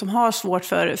person som har svårt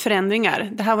för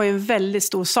förändringar. Det här var ju en väldigt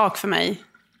stor sak för mig.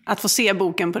 Att få se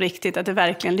boken på riktigt, att det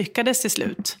verkligen lyckades till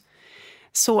slut.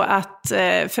 Så att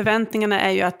förväntningarna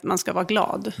är ju att man ska vara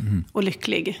glad och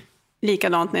lycklig.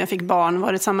 Likadant när jag fick barn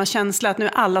var det samma känsla att nu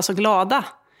är alla så glada.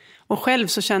 Och själv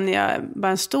så kände jag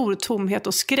bara en stor tomhet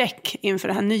och skräck inför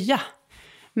det här nya.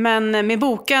 Men med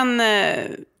boken,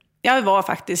 jag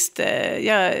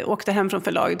åkte hem från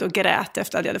förlaget och grät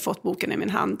efter att jag hade fått boken i min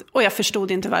hand. Och jag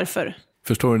förstod inte varför.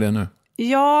 Förstår du det nu?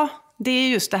 Ja, det är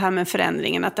just det här med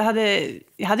förändringen. Att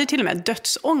jag hade till och med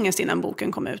dödsångest innan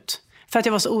boken kom ut. För att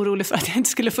jag var så orolig för att jag inte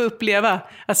skulle få uppleva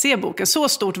att se boken. Så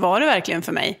stort var det verkligen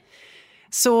för mig.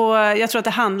 Så jag tror att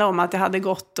det handlar om att jag hade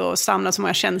gått och samlat så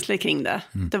många känslor kring det.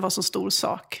 Det var så stor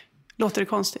sak. Låter det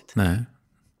konstigt? Nej.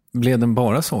 Blev den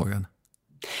bara sågad?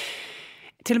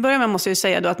 Till att börja med måste jag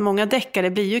säga då att många deckare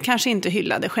blir ju kanske inte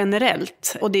hyllade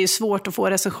generellt. Och det är ju svårt att få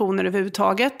recensioner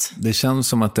överhuvudtaget. Det känns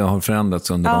som att det har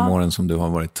förändrats under de åren som du har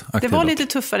varit aktiv. Det var lite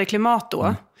tuffare klimat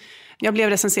då. Jag blev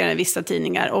recenserad i vissa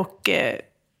tidningar och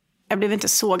jag blev inte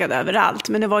sågad överallt.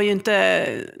 Men det var ju inte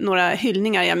några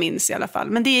hyllningar jag minns i alla fall.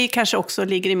 Men det kanske också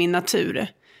ligger i min natur.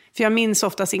 För jag minns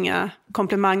oftast inga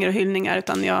komplimanger och hyllningar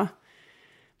utan jag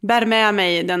bär med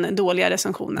mig den dåliga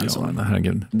recensionen. Ja, så.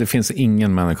 Herregud. Det finns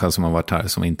ingen människa som har varit här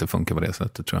som inte funkar på det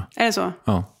sättet, tror jag. Är det så?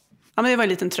 Ja. Ja, men det var en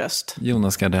liten tröst.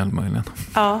 Jonas Gardell möjligen.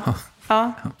 Ja.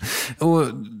 Och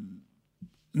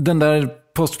den där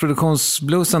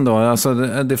postproduktionsbluesen då, alltså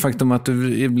det faktum att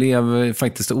du blev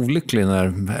faktiskt olycklig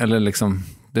när, eller liksom,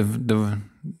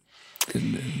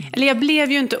 Eller jag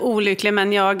blev ju inte olycklig,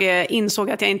 men jag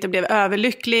insåg att jag inte blev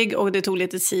överlycklig och det tog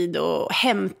lite tid att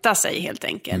hämta sig helt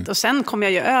enkelt. Och sen kom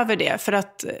jag ju över det, för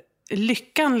att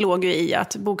lyckan låg ju i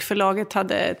att bokförlaget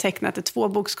hade tecknat ett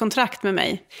 2-bokskontrakt med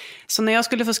mig. Så när jag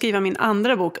skulle få skriva min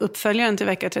andra bok, uppföljaren till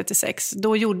vecka 36,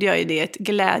 då gjorde jag ju det ett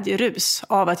glädjerus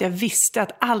av att jag visste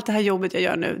att allt det här jobbet jag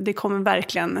gör nu, det kommer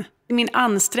verkligen, min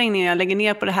ansträngning jag lägger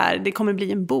ner på det här, det kommer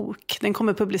bli en bok, den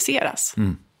kommer publiceras.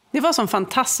 Det var en sån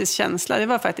fantastisk känsla,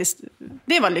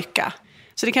 det var lycka.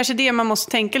 Så det är kanske det man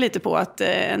måste tänka lite på, att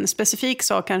en specifik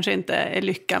sak kanske inte är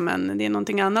lycka, men det är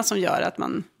någonting annat som gör att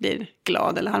man blir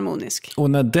glad eller harmonisk. Och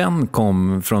när den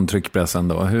kom från tryckpressen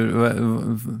då,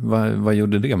 vad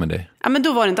gjorde det med dig? Ja, men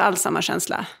då var det inte alls samma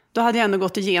känsla. Då hade jag ändå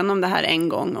gått igenom det här en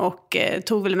gång och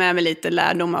tog väl med mig lite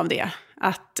lärdom av det.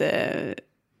 Att,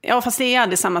 fast det är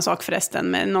aldrig samma sak förresten,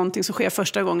 med någonting som sker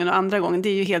första gången och andra gången, det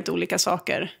är ju helt olika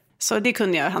saker. Så det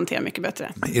kunde jag hantera mycket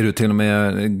bättre. Är du till och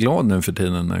med glad nu för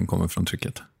tiden när den kommer från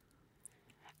trycket?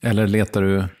 Eller letar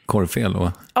du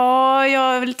korrfel? Ja, jag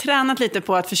har väl tränat lite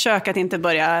på att försöka att inte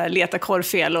börja leta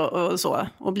korrfel och så.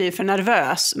 Och bli för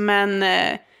nervös. Men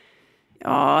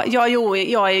jag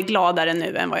är gladare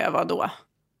nu än vad jag var då.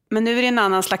 Men nu är det en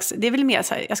annan slags, det är väl mer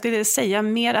så här, jag skulle säga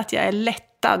mer att jag är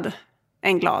lättad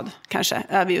än glad kanske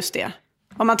över just det.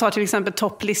 Om man tar till exempel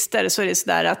topplistor så är det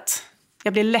sådär att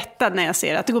jag blir lättad när jag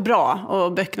ser att det går bra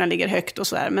och böckerna ligger högt och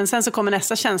sådär. Men sen så kommer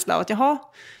nästa känsla av att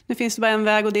nu finns det bara en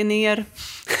väg och det är ner.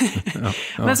 Ja.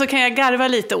 Men så kan jag garva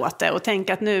lite åt det och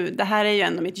tänka att det här är ju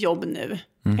ändå mitt jobb nu.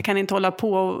 Jag kan inte hålla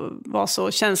på och vara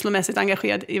så känslomässigt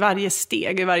engagerad i varje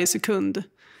steg, i varje sekund.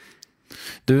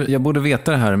 Du, jag borde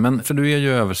veta det här, men för du är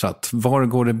ju översatt. Var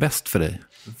går det bäst för dig,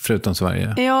 förutom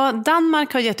Sverige? Ja,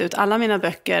 Danmark har gett ut alla mina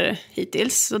böcker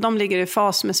hittills. Och de ligger i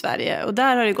fas med Sverige. Och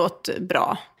där har det gått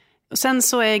bra. Och sen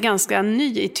så är jag ganska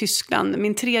ny i Tyskland.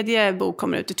 Min 3:e bok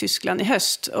kommer ut i Tyskland i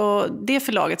höst. Och det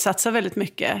förlaget satsar väldigt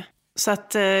mycket. Så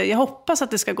att jag hoppas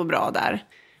att det ska gå bra där.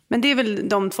 Men det är väl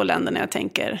de 2 länderna jag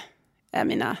tänker är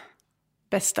mina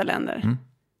bästa länder.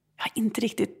 Jag har inte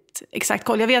riktigt exakt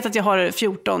koll. Jag vet att jag har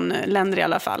 14 länder i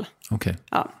alla fall. Okej.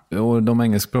 Ja. Och de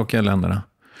engelskspråkiga länderna?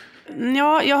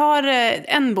 Ja, jag har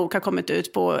en bok har kommit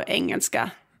ut på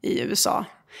engelska i USA.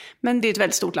 Men det är ett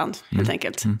väldigt stort land, helt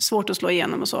enkelt. Svårt att slå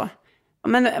igenom och så.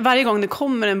 Men varje gång det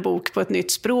kommer en bok på ett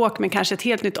nytt språk med kanske ett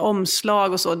helt nytt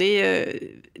omslag och så, det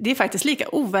är faktiskt lika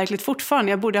overkligt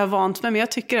fortfarande. Jag borde ha vant mig, men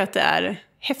jag tycker att det är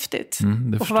häftigt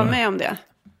att få vara med om det.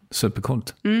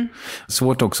 Supercoolt.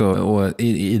 Svårt också att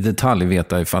i detalj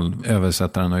veta ifall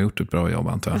översättaren har gjort ett bra jobb,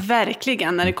 antar jag.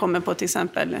 Verkligen, när det kommer på till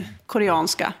exempel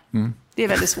koreanska. Det är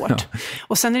väldigt svårt. Ja.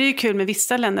 Och sen är det ju kul med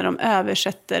vissa länder, de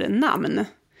översätter namn.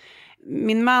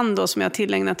 Min man då, som jag har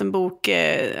tillägnat en bok,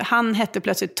 han hette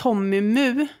plötsligt Tommy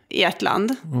Mu i ett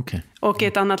land. Okay. Och i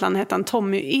ett annat land hette han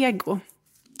Tommy Ego.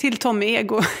 Till Tommy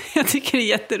Ego. Jag tycker det är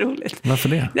jätteroligt. Varför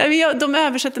det? De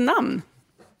översätter namn.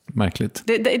 Märkligt.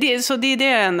 Så det är det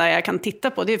enda jag kan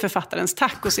titta på. Det är författarens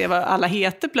tack och se vad alla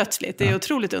heter plötsligt. Det är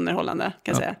otroligt underhållande,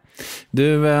 kan jag säga.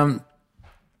 Du,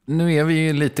 nu är vi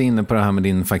ju lite inne på det här med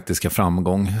din faktiska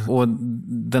framgång. Och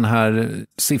den här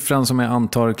siffran som jag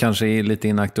antar kanske är lite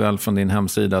inaktuell från din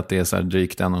hemsida, att det är så här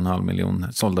drygt 1,5 miljon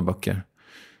sålda böcker.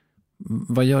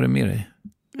 Vad gör det med dig?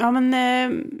 Ja, men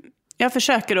jag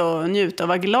försöker att njuta och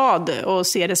vara glad och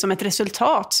se det som ett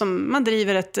resultat. Som man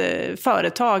driver ett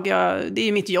företag, det är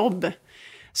ju mitt jobb.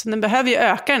 Så den behöver ju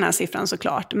öka, den här siffran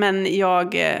såklart. Men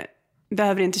jag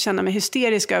behöver inte känna mig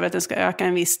hysterisk över att den ska öka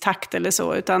en viss takt eller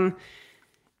så. Utan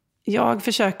jag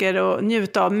försöker att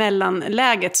njuta av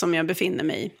mellanläget som jag befinner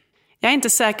mig i. Jag är inte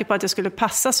säker på att jag skulle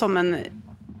passa som en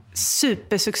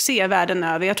supersuccé världen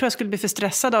över. Jag tror jag skulle bli för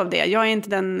stressad av det. Jag är inte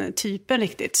den typen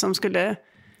riktigt som skulle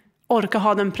orka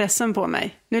ha den pressen på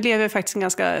mig. Nu lever jag faktiskt en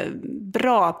ganska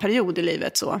bra period i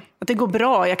livet så. Att det går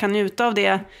bra, jag kan njuta av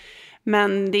det.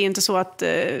 Men det är inte så att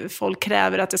folk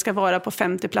kräver att det ska vara på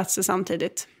 50 platser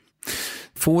samtidigt.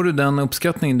 Får du den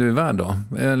uppskattning du är värd då?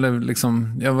 Eller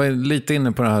liksom, jag var lite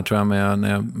inne på det här tror jag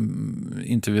när jag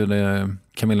intervjuade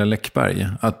Camilla Läckberg.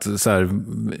 Att så här,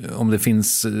 om det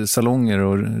finns salonger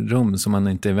och rum som man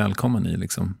inte är välkommen i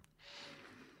liksom.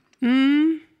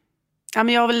 Ja,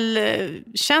 men jag har väl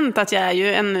känt att jag är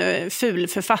ju en ful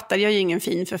författare. Jag är ju ingen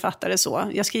fin författare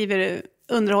så. Jag skriver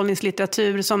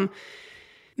underhållningslitteratur som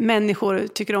människor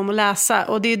tycker om att läsa.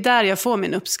 Och det är där jag får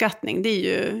min uppskattning. Det är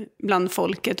ju bland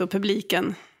folket och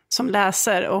publiken som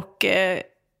läser. Och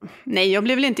nej, jag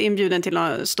blev väl inte inbjuden till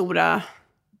några stora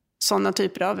sådana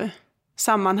typer av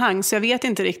sammanhang. Så jag vet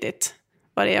inte riktigt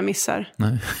vad det är jag missar.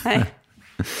 Nej.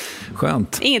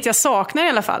 Skönt. Inget jag saknar i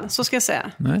alla fall, så ska jag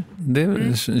säga. Nej,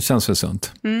 det känns för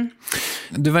sunt.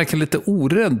 Du verkar lite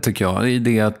orädd tycker jag i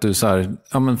det att du så här,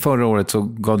 ja men förra året så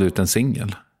gav du ut en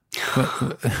singel.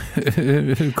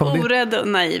 Hur kom det? Orädd och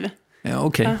naiv. Ja,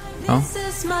 okej. Ja.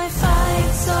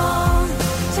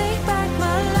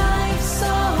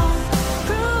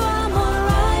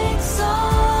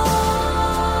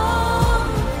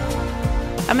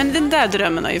 Ja, men den där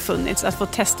drömmen har ju funnits, att få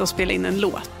testa att spela in en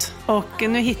låt. Och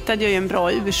nu hittade jag ju en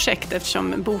bra ursäkt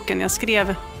eftersom boken jag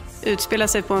skrev utspelar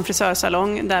sig på en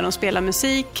frisörsalong där de spelar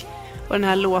musik. Och den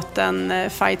här låten,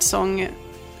 Fight Song,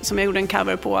 som jag gjorde en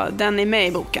cover på, den är med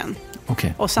i boken.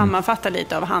 Okay. Och sammanfattar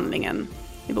lite av handlingen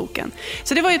i boken.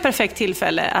 Så det var ju ett perfekt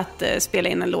tillfälle att spela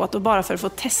in en låt och bara för att få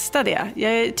testa det.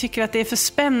 Jag tycker att det är för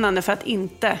spännande för att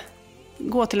inte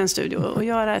gå till en studio och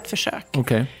göra ett försök.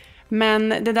 Okay. Men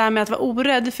det där med att vara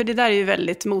orädd, för det där är ju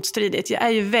väldigt motstridigt. Jag är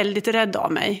ju väldigt rädd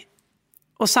av mig.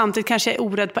 Och samtidigt kanske jag är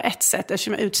orädd på ett sätt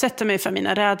eftersom jag utsätter mig för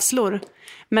mina rädslor.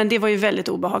 Men det var ju väldigt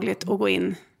obehagligt att gå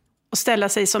in och ställa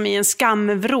sig som i en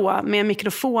skamvrå med en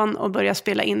mikrofon och börja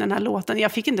spela in den här låten.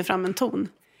 Jag fick inte fram en ton.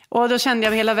 Och då kände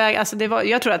jag hela vägen, alltså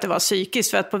jag tror att det var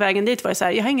psykiskt, för att på vägen dit var det så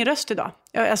här, jag har ingen röst idag.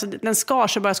 Alltså den skar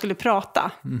så bara jag skulle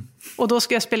prata. Och då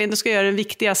ska jag spela in, då ska jag göra det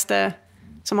viktigaste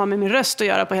som har med min röst att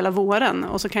göra på hela våren.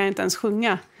 Och så kan jag inte ens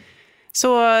sjunga.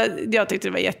 Så jag tyckte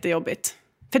det var jättejobbigt.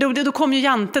 För då kom ju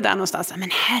Jante där någonstans. Men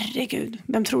herregud,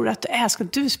 vem tror du att du är? Ska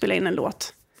du spela in en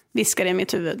låt? Viskade i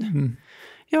mitt huvud.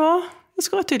 Ja, jag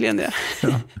ska tydligen det.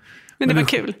 Ja. Men det var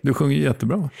kul. Du sjunger ju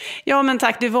jättebra. Ja, men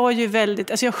tack. Det var ju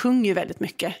väldigt... Alltså jag sjunger ju väldigt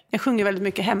mycket. Jag sjunger väldigt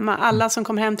mycket hemma. Alla som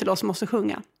kommer hem till oss måste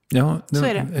sjunga. Ja, så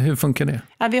är det. Hur funkar det?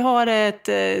 Ja, vi har ett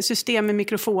system med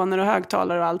mikrofoner och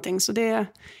högtalare och allting. Så det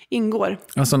ingår.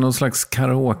 Alltså någon slags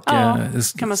karaoke... Ja,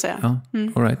 kan man säga. Ja,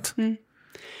 all right.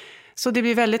 Så det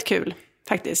blir väldigt kul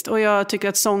faktiskt. Och jag tycker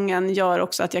att sången gör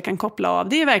också att jag kan koppla av.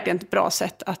 Det är verkligen ett bra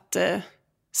sätt att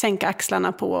sänka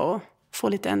axlarna på och få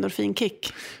lite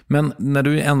endorfinkick. Men när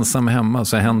du är ensam hemma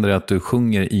så händer det att du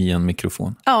sjunger i en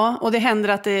mikrofon? Ja, och det händer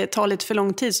att det tar lite för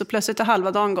lång tid så plötsligt har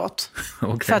halva dagen gått.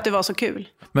 Okay. För att det var så kul.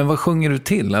 Men vad sjunger du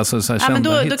till? Alltså så här men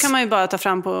då kan man ju bara ta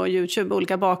fram på YouTube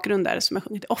olika bakgrunder som jag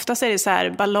sjungit. Oftast är det så här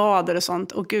ballader och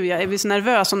sånt. Och gud, jag är så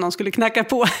nervös om någon skulle knacka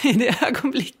på i det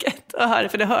ögonblicket.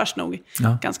 För det hörs nog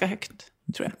ganska högt,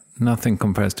 tror jag. Nothing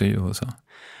compares to you också?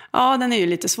 Ja, den är ju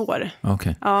lite svår.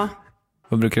 Okej. Ja.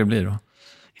 Vad brukar det bli då?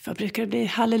 Vad brukar det bli?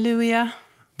 Halleluja,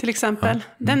 till exempel.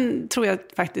 Ja. Den tror jag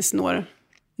faktiskt når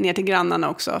ner till grannarna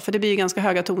också. För det blir ju ganska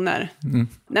höga toner. Nej,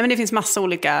 men det finns massa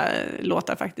olika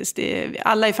låtar faktiskt.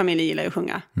 Alla i familjen gillar ju att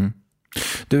sjunga.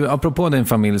 Du, apropå din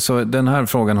familj, så den här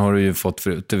frågan har du ju fått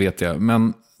förut, det vet jag.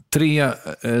 Men 3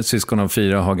 syskon av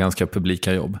 4 har ganska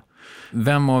publika jobb.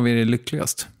 Vem av er är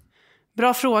lyckligast?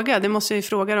 Bra fråga, det måste jag ju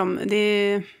fråga dem. Det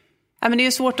är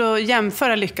ju svårt att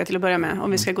jämföra lycka till att börja med.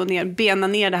 Om vi ska bena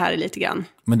ner det här lite grann.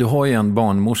 Men du har ju en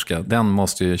barnmorska, den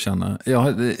måste ju känna. Jag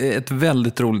har ett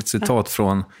väldigt roligt citat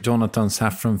från Jonathan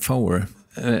Safran Foer.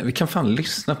 Vi kan fan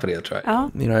lyssna på det, tror jag. Ja.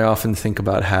 You know, I often think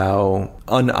about how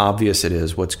unobvious it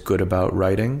is what's good about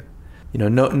writing. You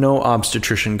know, no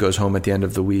obstetrician goes home at the end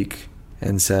of the week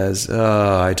and says,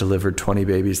 I delivered 20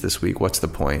 babies this week, what's the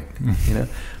point? You know?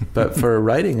 But for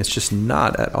writing, it's just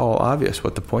not at all obvious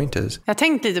what the point is. Jag har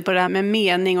tänkt lite på det här med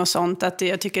mening och sånt, att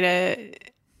jag tycker det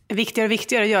är viktigare och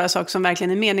viktigare att göra saker som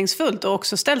verkligen är meningsfullt, och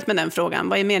också ställt med den frågan,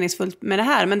 vad är meningsfullt med det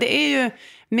här? Men det är ju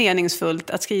meningsfullt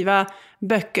att skriva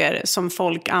böcker som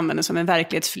folk använder som en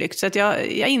verklighetsflykt. Så att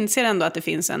jag inser ändå att det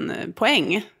finns en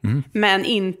poäng. Men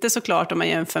inte såklart om man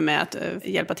jämför med att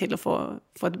hjälpa till att få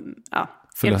ett...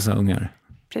 Förlösa ungar.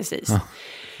 Precis.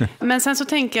 Ja. Men sen så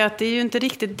tänker jag att det är ju inte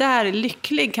riktigt där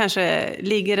lycklig kanske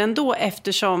ligger ändå,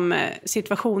 eftersom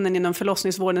situationen inom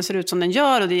förlossningsvården ser ut som den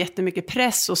gör och det är jättemycket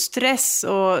press och stress.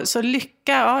 Och så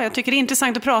lycka, jag tycker det är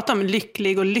intressant att prata om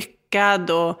lycklig och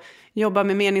lyckad och jobba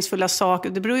med meningsfulla saker.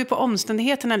 Det beror ju på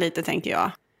omständigheterna lite, tänker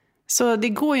jag. Så det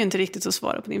går ju inte riktigt att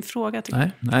svara på din fråga, tycker jag.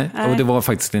 Nej, och det var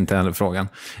faktiskt inte heller frågan.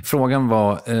 Frågan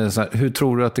var, så här, hur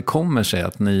tror du att det kommer sig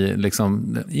att ni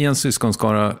liksom, i en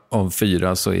syskonskara av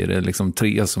 4 så är det liksom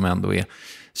 3 som ändå är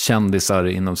kändisar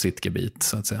inom sitt gebit,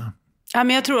 så att säga? Ja,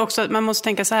 men jag tror också att man måste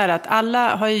tänka så här, att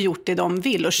alla har ju gjort det de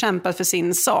vill och kämpat för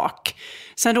sin sak.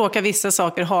 Sen råkar vissa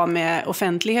saker ha med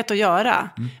offentlighet att göra.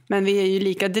 Men vi är ju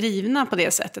lika drivna på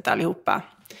det sättet allihopa.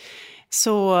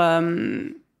 Så...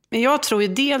 Men jag tror ju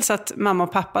dels att mamma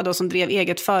och pappa då, som drev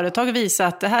eget företag, visade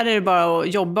att det här är det bara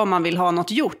att jobba om man vill ha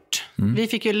något gjort. Vi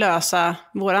fick ju lösa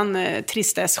våran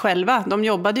tristess själva. De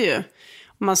jobbade ju.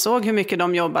 Och man såg hur mycket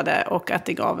de jobbade och att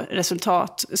det gav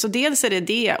resultat. Så dels är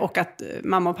det och att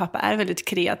mamma och pappa är väldigt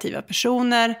kreativa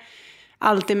personer.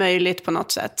 Allt är möjligt på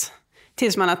något sätt.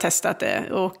 Tills man har testat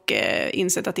det och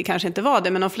insett att det kanske inte var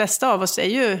det. Men de flesta av oss är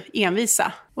ju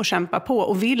envisa och kämpar på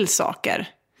och vill saker.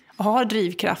 Och har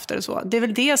drivkrafter och så. Det är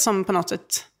väl det som på något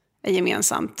sätt är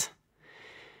gemensamt.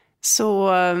 Så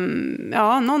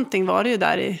ja, någonting var det ju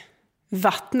där i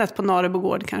vattnet på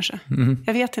Narebogård kanske.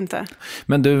 Jag vet inte.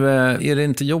 Men du, är det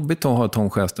inte jobbigt att ha Tom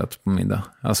Sjöstedt på middag?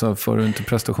 Alltså får du inte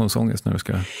prestationsångest när du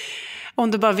ska...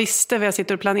 Om du bara visste vad jag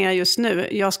sitter och planerar just nu.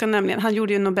 Jag ska nämligen, han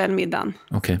gjorde ju Nobelmiddagen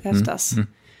i höstas.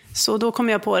 Så då kom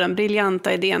jag på den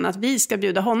briljanta idén att vi ska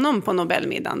bjuda honom på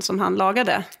Nobelmiddagen som han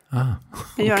lagade.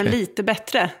 Jag gör en lite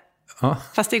bättre.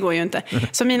 Fast det går ju inte.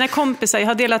 Så mina kompisar, jag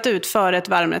har delat ut för ett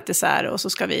varmrätt dessert och så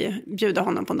ska vi bjuda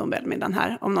honom på Nobelmiddagen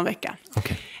här om någon vecka.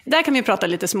 Där kan vi prata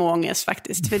lite småångest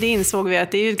faktiskt. För det insåg vi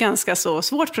att det är ju ett ganska så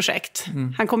svårt projekt.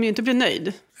 Han kommer ju inte bli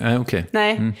nöjd.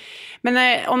 Nej.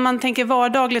 Men om man tänker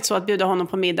vardagligt så att bjuda honom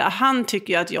på middag. Han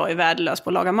tycker ju att jag är värdelös på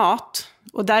att laga mat.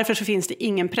 Och därför så finns det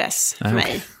ingen press för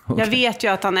mig. Jag vet ju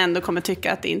att han ändå kommer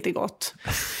tycka att det inte är gott.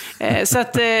 Så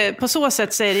att på så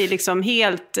sätt så är det liksom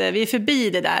helt, vi är förbi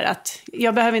det där att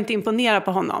jag behöver inte imponera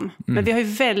på honom. Men vi har ju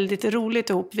väldigt roligt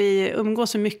ihop. Vi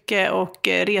umgås så mycket och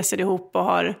reser ihop och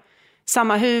har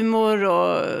samma humor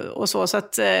och så. Så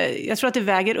att jag tror att det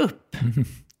väger upp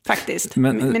faktiskt.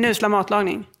 Min usla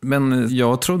matlagning. Men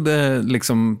jag trodde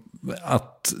liksom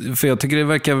att, för jag tycker det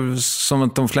verkar som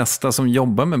att de flesta som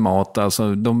jobbar med mat,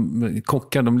 alltså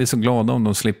kockar, de blir så glada om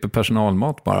de slipper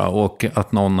personalmat bara och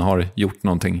att någon har gjort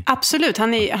någonting. Absolut,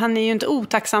 han är ju inte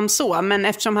otacksam så, men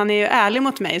eftersom han är ju ärlig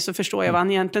mot mig så förstår jag vad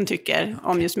han egentligen tycker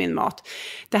om just min mat.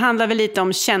 Det handlar väl lite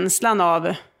om känslan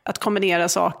av att kombinera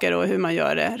saker och hur man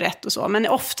gör det rätt och så. Men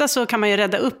ofta så kan man ju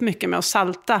rädda upp mycket med att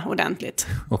salta ordentligt.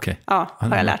 Ja,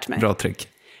 har jag lärt mig. Bra trick.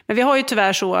 Men vi har ju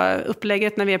tyvärr så,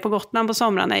 upplägget när vi är på Gotland på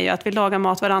somrarna är ju att vi lagar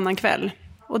mat varannan kväll.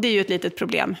 Och det är ju ett litet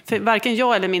problem. För varken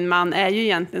jag eller min man är ju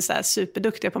egentligen så här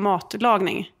superduktiga på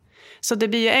matlagning. Så det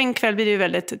blir ju en kväll blir det ju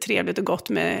väldigt trevligt och gott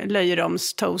med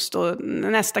löjromstoast. Och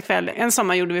nästa kväll, en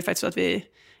sommar gjorde vi faktiskt så att vi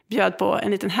bjöd på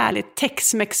en liten härlig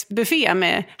Tex-Mex-buffé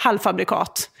med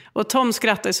halvfabrikat. Och Tom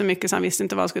skrattade så mycket så han visste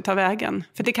inte vad han skulle ta vägen.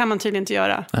 För det kan man tydligen inte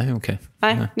göra. Nej, okej.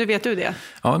 Nej, nu vet du det.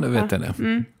 Ja, nu vet jag det.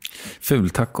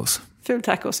 Fultacos.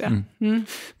 Fultacos, ja.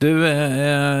 Du,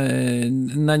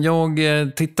 när jag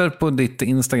tittar på ditt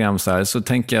Instagram så här så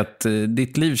tänker jag att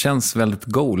ditt liv känns väldigt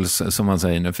goals, som man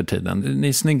säger nu för tiden. Ni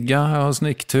är snygga, har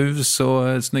snyggt hus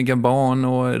och snygga barn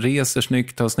och reser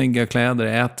snyggt, har snygga kläder,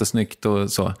 äter snyggt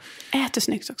och så. Äter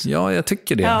snyggt också? Ja, jag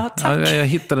tycker det. Ja, tack. Jag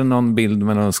hittade någon bild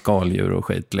med någon skaldjur och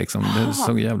skit liksom. Det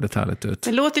såg jävligt härligt ut.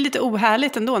 Det låter lite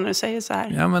ohärligt ändå när du säger så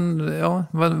här. Ja, men ja,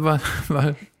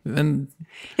 men...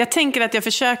 Jag tänker att jag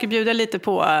försöker bjuda lite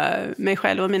på mig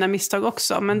själv och mina misstag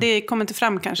också. Men det kommer inte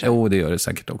fram kanske. Jo, det gör det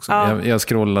säkert också. Ja. Jag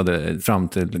scrollade fram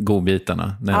till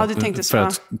godbitarna för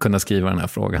att kunna skriva den här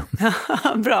frågan.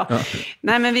 Bra. Ja.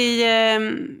 Nej, men vi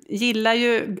gillar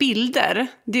ju bilder.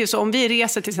 Det är ju så, om vi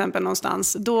reser till exempel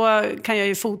någonstans, då kan jag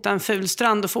ju fota en ful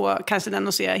strand och få kanske den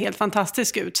att se helt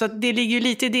fantastisk ut. Så det ligger ju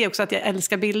lite i det också att jag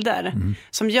älskar bilder.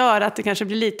 Som gör att det kanske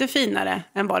blir lite finare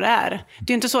än vad det är. Det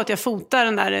är ju inte så att jag fotar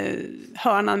den där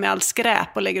hörnan med allt skräp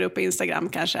och lägger upp på Instagram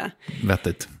kanske.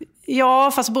 Vettigt.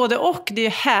 Ja, fast både och. Det är ju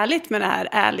härligt med det här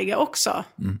ärliga också.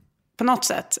 På något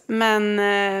sätt. Men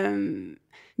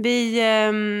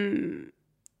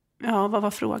ja, vad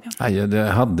var frågan? Nej, jag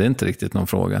hade inte riktigt någon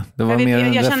fråga. Det var mer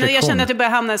en reflektion. Jag kände att det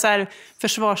började hamna i så här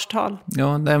försvarstal.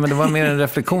 Ja, nej, men det var mer en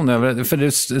reflektion över, för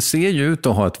det ser ju ut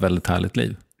att ha ett väldigt härligt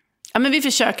liv. Ja, men vi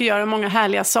försöker göra många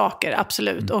härliga saker,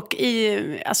 absolut. Och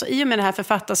i och med det här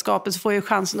författarskapet så får jag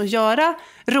chansen att göra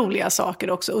roliga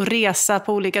saker också. Och resa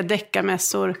på olika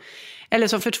deckarmässor. Eller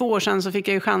så för 2 år sedan så fick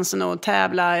jag ju chansen att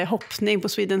tävla i hoppning på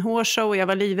Sweden Horse Show. Och jag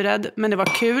var livrädd, men det var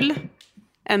kul.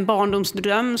 En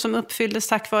barndomsdröm som uppfylldes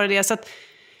tack vare det. Så att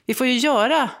vi får ju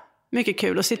göra mycket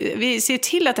kul. Och vi ser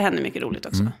till att det händer mycket roligt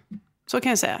också. Så kan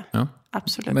jag säga. Ja.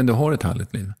 Absolut. Men du har ett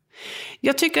härligt liv.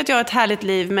 Jag tycker att jag har ett härligt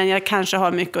liv, men jag kanske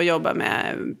har mycket att jobba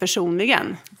med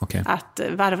personligen. Okay. Att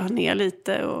varva ner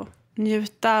lite och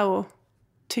njuta och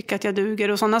tycka att jag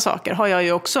duger och sådana saker har jag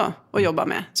ju också att jobba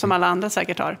med, som alla andra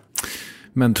säkert har.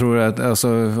 Men tror du att, alltså,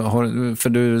 för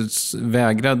du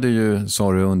vägrade ju,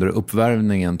 sa du, under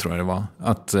uppvärmningen tror jag det var,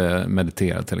 att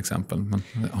meditera till exempel. Men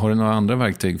har du några andra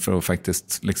verktyg för att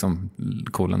faktiskt liksom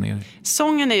kolla ner?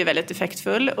 Sången är ju väldigt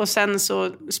effektfull och sen så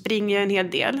springer jag en hel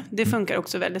del. Det funkar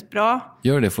också väldigt bra.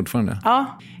 Gör det fortfarande?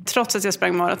 Ja, trots att jag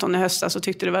sprang maraton i höstas och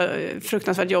tyckte det var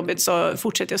fruktansvärt jobbigt så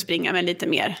fortsätter jag springa med lite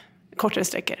mer kortare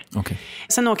sträckor. Okay.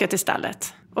 Sen åker jag till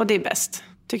stallet och det är bäst,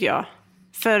 tycker jag.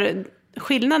 För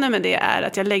skillnaden med det är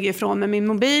att jag lägger ifrån mig min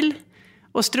mobil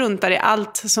och struntar i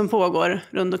allt som pågår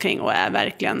runt omkring och är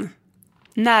verkligen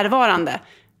närvarande.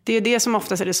 Det är det som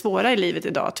oftast är det svåra i livet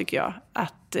idag, tycker jag.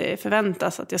 Att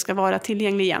förväntas att jag ska vara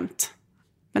tillgänglig jämt.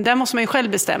 Men där måste man ju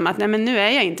själv bestämma att nej, men nu är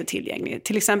jag inte tillgänglig.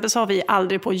 Till exempel så har vi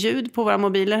aldrig på ljud på våra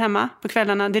mobiler hemma på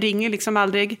kvällarna. Det ringer liksom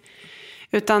aldrig.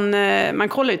 Utan man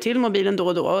kollar ju till mobilen då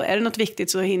och då. Och är det något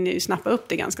viktigt så hinner ju snappa upp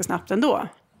det ganska snabbt ändå.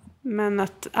 Men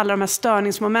att alla de här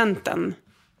störningsmomenten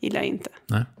gillar jag inte.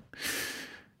 Nej.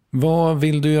 Vad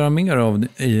vill du göra mer av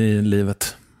i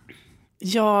livet?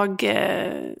 Jag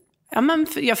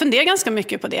funderar ganska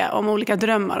mycket på det. Om olika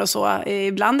drömmar och så.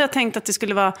 Ibland har jag tänkt att det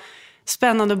skulle vara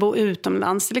spännande att bo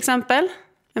utomlands till exempel.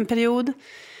 En period.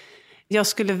 Jag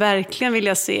skulle verkligen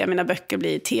vilja se mina böcker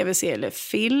bli tv-serie eller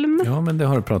film. Ja, men det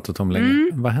har du pratat om länge.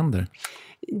 Vad händer?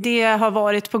 Det har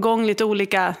varit på gång lite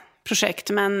olika projekt.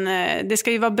 Men det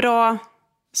ska ju vara bra.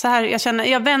 Så här,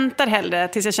 jag väntar hellre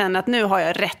tills jag känner att nu har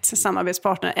jag rätt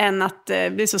samarbetspartner. Än att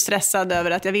bli så stressad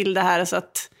över att jag vill det här. Så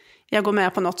att jag går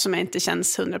med på något som inte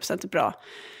känns 100% bra.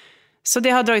 Så det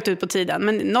har dragit ut på tiden.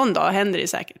 Men någon dag händer det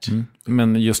säkert.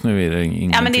 Men just nu är det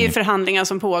ingenting. Ja, men det är ju förhandlingar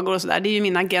som pågår och sådär. Det är ju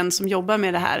min agent som jobbar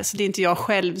med det här. Så det är inte jag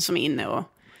själv som är inne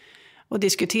och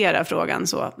diskuterar frågan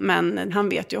så. Men han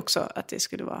vet ju också att det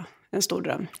skulle vara en stor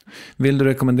dröm. Vill du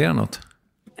rekommendera något?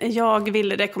 Jag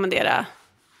vill rekommendera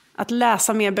att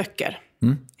läsa mer böcker.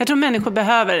 Jag tror människor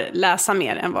behöver läsa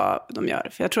mer än vad de gör.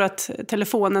 För jag tror att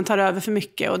telefonen tar över för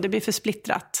mycket och det blir för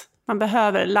splittrat. Man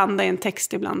behöver landa i en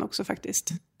text ibland också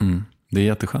faktiskt. Det är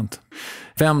jätteskönt.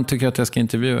 Vem tycker att jag ska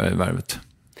intervjua i Värvet?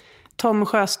 Tom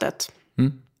Sjöstedt.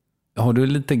 Har du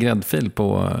lite gräddfil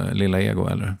på Lilla Ego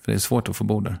eller? För det är svårt att få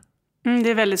bo där. Det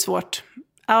är väldigt svårt.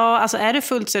 Ja, alltså är det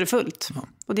fullt så är det fullt. Ja.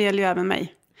 Och det gäller ju även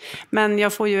mig. Men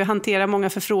jag får ju hantera många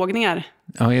förfrågningar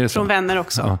från vänner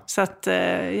också. Ja. Så att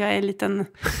jag är en liten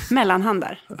mellanhand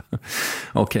där.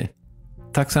 Okej.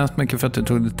 Tack så hemskt mycket för att du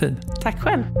tog dig tid. Tack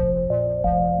själv.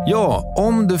 Ja,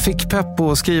 om du fick pepp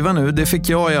på att skriva nu, det fick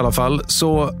jag i alla fall,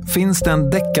 så finns det en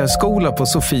deckarskola på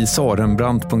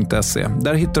sofiesarenbrant.se.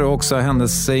 Där hittar du också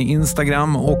hennes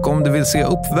Instagram och om du vill se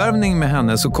uppvärmning med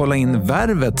henne så kolla in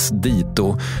Värvets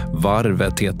dito.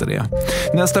 Varvet heter det.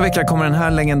 Nästa vecka kommer den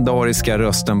här legendariska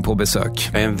rösten på besök.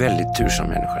 Jag är en väldigt tursam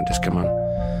människa, det ska man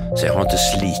säga. Jag har inte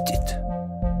slitit.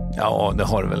 Ja, det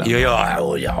har du väl.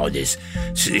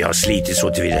 Jag har slitit så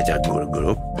tillvida att jag går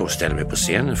upp och ställer mig på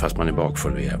scenen fast man är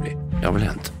bakfull och jävlig. Det har väl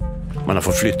hänt. Man har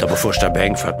fått flytta på första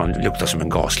bänk för att man luktar som en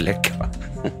gasläcka.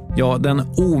 Ja, den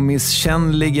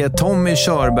omisskännlige Tommy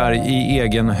Körberg i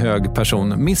egen hög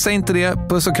person. Missa inte det.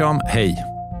 Puss och kram. Hej.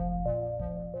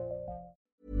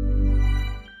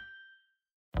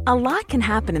 A lot can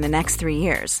happen in the next 3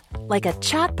 years. Like a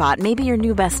chatbot may be your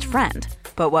new best friend.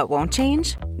 But what won't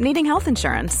change? Needing health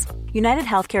insurance. United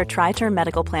Healthcare Tri-Term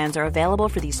Medical Plans are available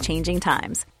for these changing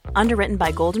times. Underwritten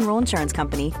by Golden Rule Insurance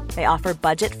Company, they offer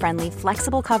budget-friendly,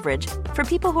 flexible coverage for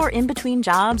people who are in between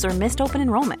jobs or missed open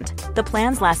enrollment. The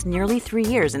plans last nearly 3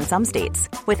 years in some states,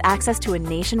 with access to a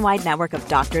nationwide network of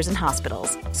doctors and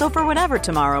hospitals. So for whatever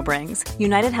tomorrow brings,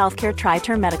 United Healthcare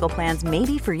Tri-Term Medical Plans may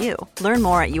be for you. Learn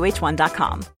more at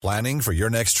uh1.com. Planning for your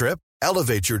next trip?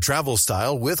 Elevate your travel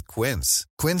style with Quince.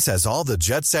 Quince has all the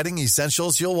jet-setting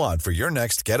essentials you'll want for your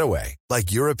next getaway,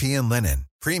 like European linen,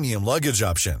 premium luggage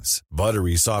options,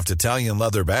 buttery soft Italian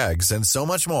leather bags, and so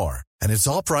much more. And it's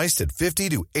all priced at 50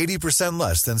 to 80%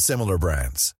 less than similar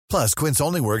brands. Plus, Quince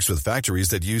only works with factories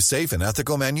that use safe and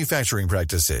ethical manufacturing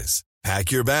practices.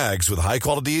 Pack your bags with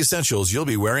high-quality essentials you'll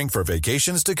be wearing for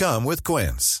vacations to come with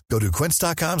Quince. Go to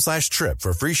quince.com/trip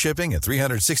for free shipping and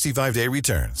 365-day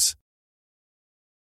returns.